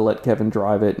until I let Kevin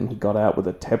drive it and he got out with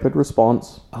a tepid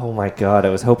response. Oh my God, I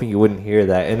was hoping you wouldn't hear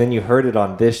that. And then you heard it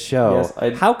on this show.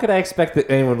 Yes, How could I expect that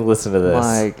anyone would listen to this?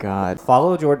 My God.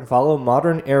 Follow Jordan, follow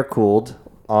Modern Air Cooled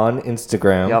on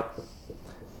Instagram. Yep.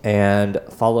 And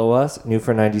follow us, New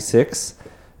for 96.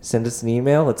 Send us an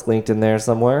email. It's linked in there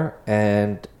somewhere.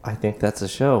 And I think that's a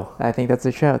show. I think that's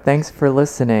the show. Thanks for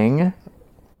listening.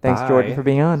 Thanks, Bye. Jordan, for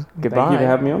being on. Goodbye. Thank you for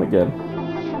having me on again.